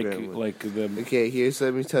Timothy like Brentwood. the. Okay,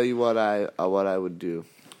 let me tell you what I would do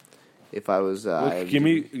if I was. Look, give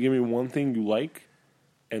me one thing you like,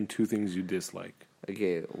 and two things you dislike.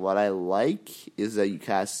 Okay, what I like is that you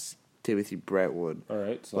cast Timothy Brentwood. All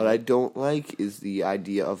right. So, What I don't like is the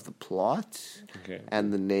idea of the plot okay.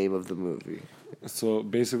 and the name of the movie. So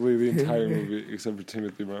basically, the entire movie except for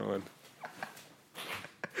Timothy Brentwood.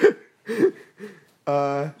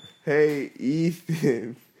 Hey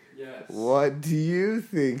Ethan, Yes. what do you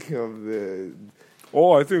think of the?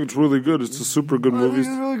 Oh, I think it's really good. It's a super good movie.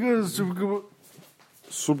 really good. Super good.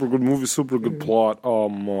 Super good movie. Super good plot. I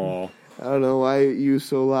don't know why you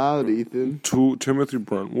so loud, Ethan. To Timothy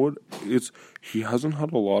Brentwood, he hasn't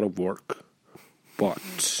had a lot of work,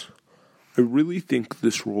 but I really think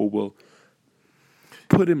this role will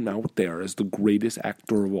put him out there as the greatest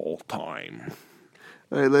actor of all time.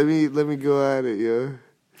 All right, let me go at it, yo.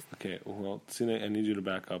 Okay, well, Cena, I need you to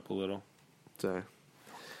back up a little. Sorry.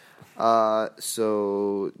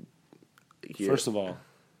 So here, First of all,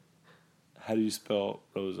 how do you spell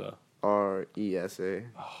Rosa? RESA.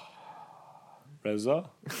 Reza?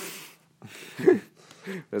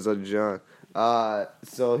 That's a John.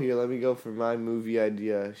 So here, let me go for my movie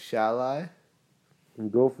idea. Shall I?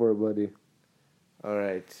 Go for it, buddy. All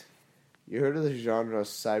right. You heard of the genre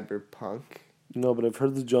cyberpunk? No, but I've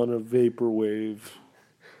heard the genre vaporwave.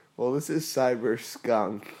 Well, this is cyber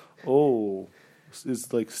skunk. Oh,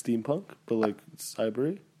 it's like steampunk, but like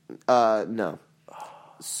cybery. No.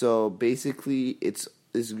 So basically, it's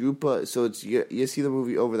this group of. So it's you see the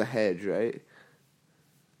movie Over the Hedge, right?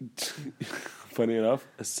 Funny enough,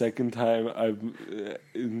 a second time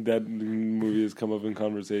that movie has come up in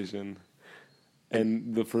conversation,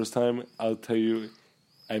 and the first time I'll tell you,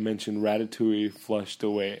 I mentioned Ratatouille, Flushed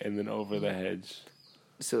Away, and then Over the Hedge.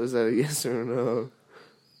 So is that a yes or a no?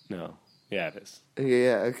 No, yeah, it is. Okay,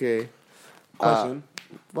 yeah, okay. Question: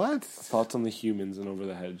 What? Thoughts on the humans in Over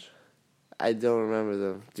the Hedge? I don't remember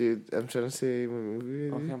them, dude. I'm trying to say my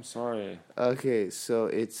movie. Okay, I'm sorry. Okay, so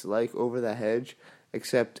it's like Over the Hedge,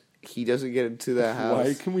 except he doesn't get into the house.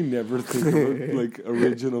 Why can we never think of like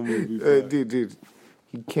original movie? plot? Dude,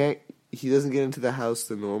 he can't. He doesn't get into the house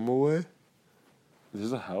the normal way.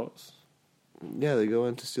 There's a house. Yeah, they go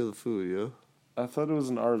in to steal the food, yo. I thought it was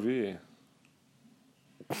an RV.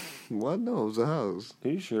 What? No, it was a house. Are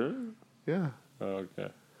you sure? Yeah. Oh, okay.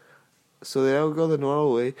 So they don't go the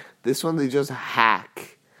normal way. This one, they just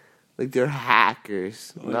hack. Like, they're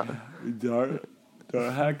hackers. Dart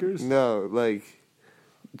hackers? No, like,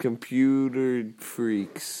 computer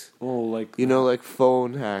freaks. Oh, like You know, like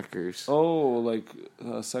phone hackers. Oh, like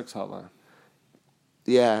a sex hotline.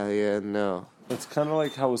 Yeah, no. It's kind of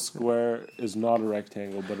like how a square is not a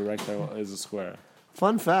rectangle, but a rectangle is a square.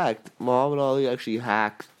 Fun fact, Muhammad Ali actually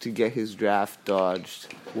hacked to get his draft dodged.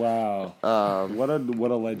 Wow. What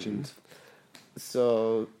a legend.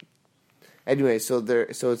 So, anyway, so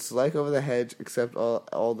it's like Over the Hedge, except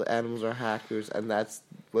all the animals are hackers, and that's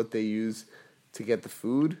what they use to get the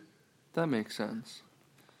food. That makes sense.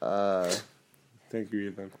 Thank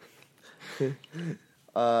you, Ethan.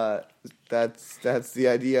 That's the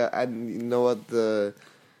idea. And you know what the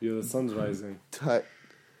The sun's rising.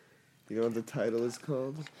 you know what the title is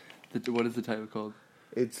called? What is the title called?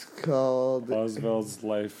 It's called. Oswald's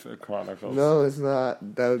Life Chronicles. No, it's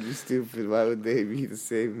not. That would be stupid. Why would they be the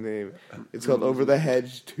same name? It's called Over the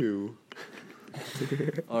Hedge 2.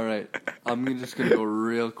 All right, I'm just gonna go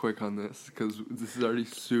real quick on this because this is already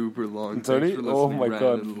super long. It's already? Thanks for Oh listening, my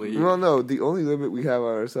Brandon God. Lee. Well, no, the only limit we have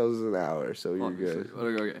on ourselves is an hour, so you're Obviously.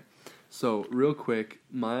 good. Okay. So, real quick,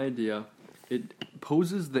 my idea, it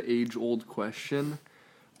poses the age-old question,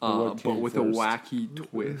 What but came with first? a wacky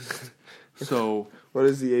twist. So, What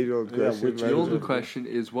is the age-old Yeah, question? which the Right, old right. question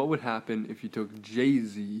is, what would happen if you took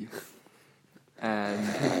Jay-Z and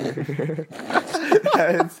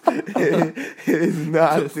It is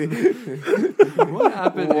not. What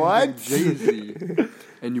happened What? if you're Jay-Z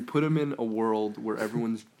and you put him in a world where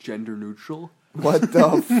everyone's gender neutral, What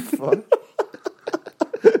the fuck?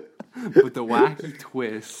 but the wacky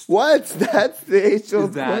twist What? That's the age-old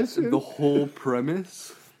is that question. the whole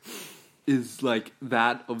premise is like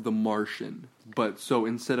that of The Martian. But so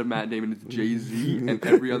instead of Matt Damon, it's Jay-Z, and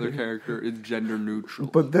every other character is gender neutral.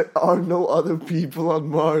 But there are no other people on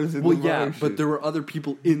Mars in Well, the yeah, Martian. but there were other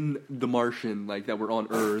people in The Martian, like, that were on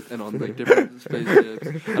Earth and on, like, different spaceships.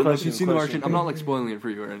 I don't know if you've seen The Martian. I'm not, like, spoiling it for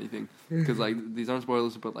you or anything. Because, like, these aren't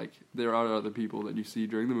spoilers, but, like, there are other people that you see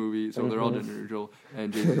during the movie, so they're all gender neutral,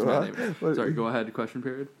 and Jay-Z's Matt Damon. Sorry, go ahead, question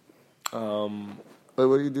period. Wait, what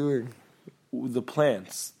are you doing? The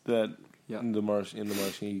plants that Yeah. in the Martian,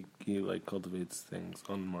 he like cultivates things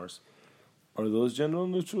on Mars. Are those gender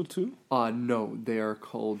neutral too? No, they are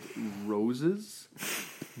called roses.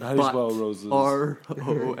 How do you spell roses?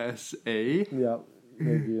 R-O-S-A. Yeah,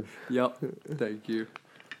 thank you. Yep, thank you.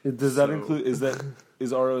 Does that include? Is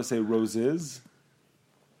ROSA roses?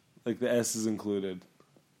 Like the S is included.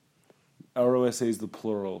 ROSA is the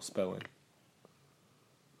plural spelling.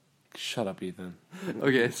 Shut up, Ethan.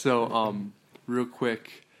 Okay, so, real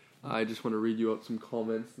quick, I just want to read you out some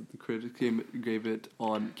comments that the critics gave it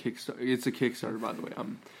on Kickstarter. It's a Kickstarter, by the way.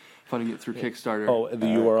 I'm funding it through Kickstarter. Oh, and the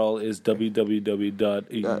URL is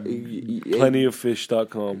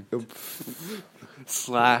www.plentyoffish.com.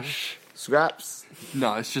 Slash. Scraps.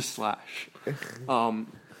 No, it's just slash. So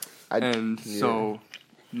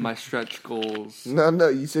my stretch goals. No,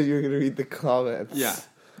 you said you were going to read the comments. Yeah.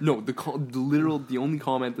 No, the only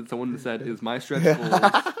comment that someone said is my stretch goals.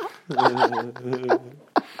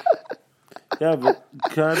 Yeah, but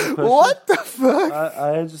can I have a question? What the fuck?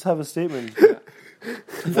 I just have a statement. You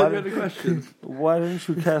had a question. Why didn't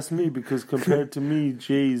you cast me? Because compared to me,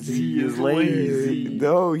 Jay-Z is lazy.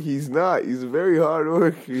 No, he's not. He's a very hard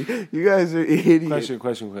worker. You guys are idiots.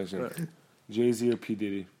 Question. Jay-Z or P.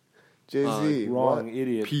 Diddy? Jay-Z. Wrong, what?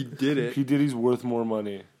 idiot. P did it. P. Diddy's worth more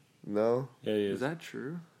money. No. Yeah, he is. Is that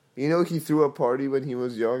true? You know he threw a party when he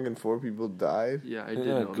was young and 4 people died? Yeah, I did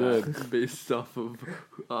Yeah, know good. that. Based off of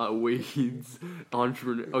Wade's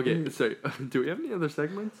entrepreneur. Okay, sorry. Do we have any other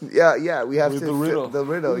segments? Yeah, we have With to the fit riddle. the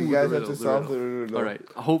riddle. You Ooh, guys the have to riddle, solve the the riddle. All right.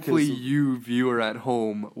 Hopefully, Okay, so- you viewer at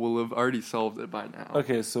home will have already solved it by now.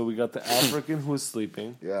 Okay, so we got the African who was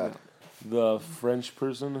sleeping, Yeah. the French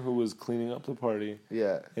person who was cleaning up the party,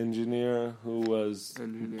 Yeah. engineer who was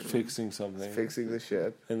Engineer. fixing something, Fixing the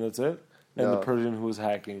ship. and that's it? And No. the Persian who was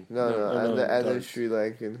hacking. No, Oh, and the darts. Sri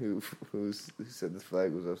Lankan who said the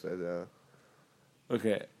flag was upside down.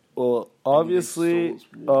 Okay. Well, And he stole his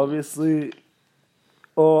wallet. obviously.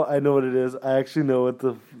 Oh, I know what it is. I actually know what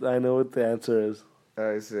the answer is.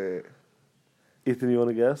 I say it. Ethan, you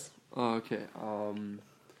want to guess? Oh, okay.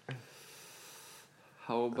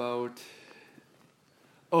 How about?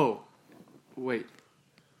 Oh, wait.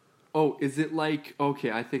 Oh, is it like?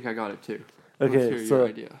 Okay, I think I got it too. Let's Okay, hear so your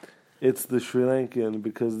idea. it's the Sri Lankan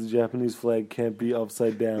because the Japanese flag can't be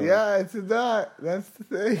upside down. Yeah, it's a dot. That's the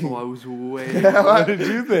thing. Oh, I was way. What did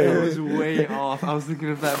you I think? was way off. I was thinking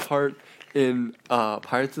of that part in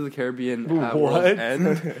Pirates of the Caribbean at What? World's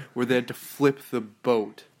End where they had to flip the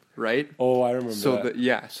boat, right? Oh, I remember So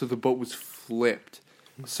that. so the boat was flipped.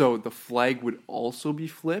 So the flag would also be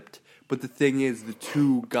flipped, but the thing is, the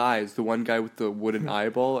two guys, the one guy with the wooden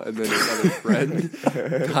eyeball and then his other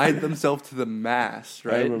friend, tied themselves to the mast, I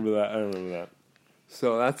right? remember that.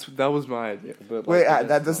 So that was my idea. But Wait, like,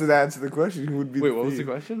 that doesn't answer the question. Who would be Wait, the what was the thief?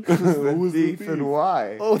 question? Who was the the thief and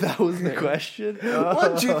why? Oh, that was the question.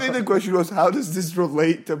 What do you think the question was? How does this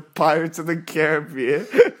relate to Pirates of the Caribbean?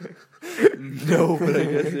 No, but I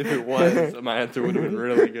guess if it was, my answer would have been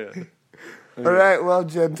really good. All right, well,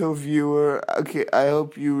 gentle viewer, okay, I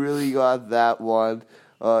hope you really got that one.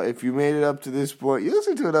 If you made it up to this point, you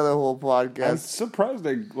listen to another whole I'm podcast. surprised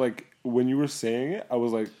that, like, when you were saying it, I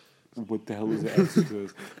was like, what the hell is the answer to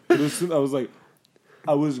this? But as soon, I was like,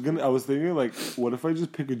 I was thinking, like, what if I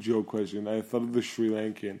just pick a joke question? I thought of the Sri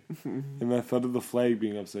Lankan, and I thought of the flag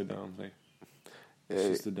being upside down. I was like, it's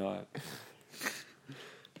just a dot.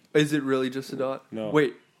 Is it really just a dot? No.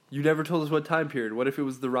 Wait, you never told us what time period. What if it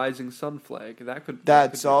was the rising sun flag? That could.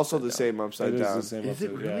 That's be also upside the down. same upside It is down. the same Is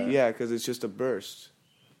it upside, really? Yeah, because it's just a burst.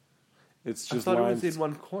 It's I just thought it lines. was in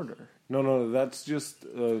one corner. No, that's just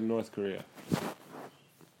North Korea.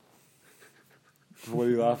 What are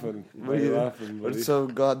you laughing? Why are you laughing, buddy? It's so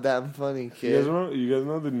goddamn funny, You guys kid.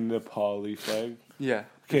 know the Nepali flag? Yeah.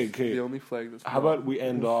 Okay. The only flag that's. How about we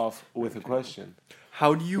end off with a question?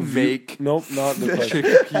 How do you make Nope, not the question.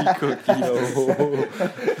 chickpea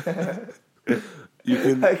cookies? You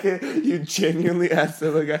can You genuinely asked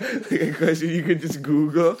them like a question you could just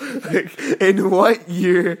Google. Like, in what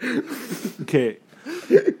year? okay.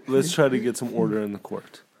 Let's try to get some order in the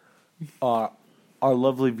court. Our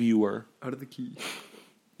lovely viewer, Out of the key.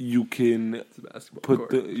 you can It's a basketball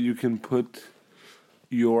court. you can put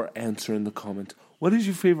your answer in the comment. What is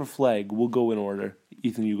your favorite flag? We'll go in order.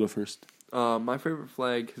 Ethan, you go first. My favorite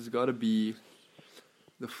flag has got to be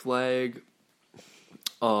the flag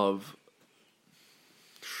of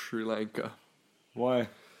Sri Lanka. Why?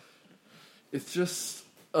 It's just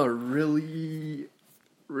a really,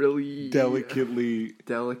 really Delicately.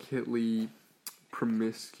 delicately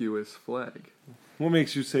promiscuous flag. What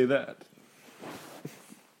makes you say that?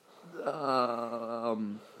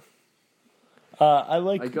 I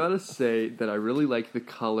like. I gotta say that I really like the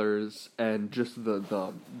colors and just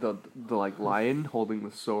the like lion holding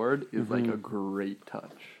the sword is like a great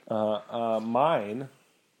touch. Mine.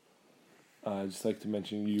 I'd just like to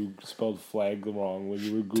mention you spelled flag wrong when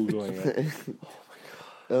you were Googling it.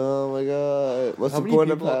 Oh my god. What's How the many point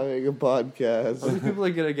of people- having a How podcast? many people are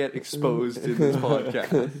gonna get exposed in this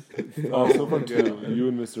podcast? So far, two. You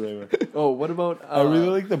and Mr. Raymond. Oh, what about? I really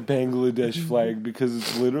like the Bangladesh flag because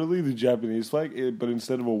it's literally the Japanese flag, but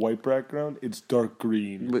instead of a white background, it's dark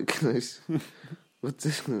green. Because what's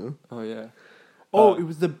this? Oh yeah. Oh, it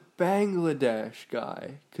was the Bangladesh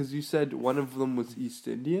guy because you said one of them was East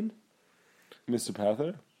Indian. Mr.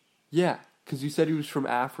 Pather? Yeah, because you said he was from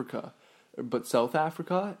Africa, but South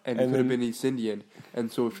Africa, and it And could have then- been East Indian. And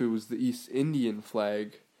so if it was the East Indian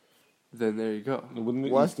flag, then there you go. Wouldn't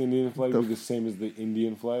the What East Indian flag the be the same as the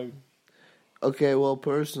Indian flag? Okay, well,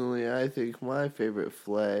 personally, I think my favorite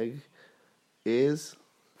flag is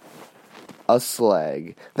a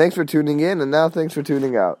slag. Thanks for tuning in, and now thanks for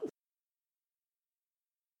tuning out.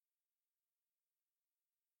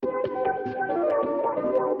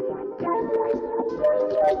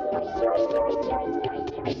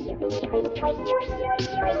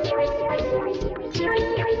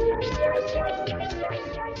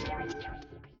 Thank you.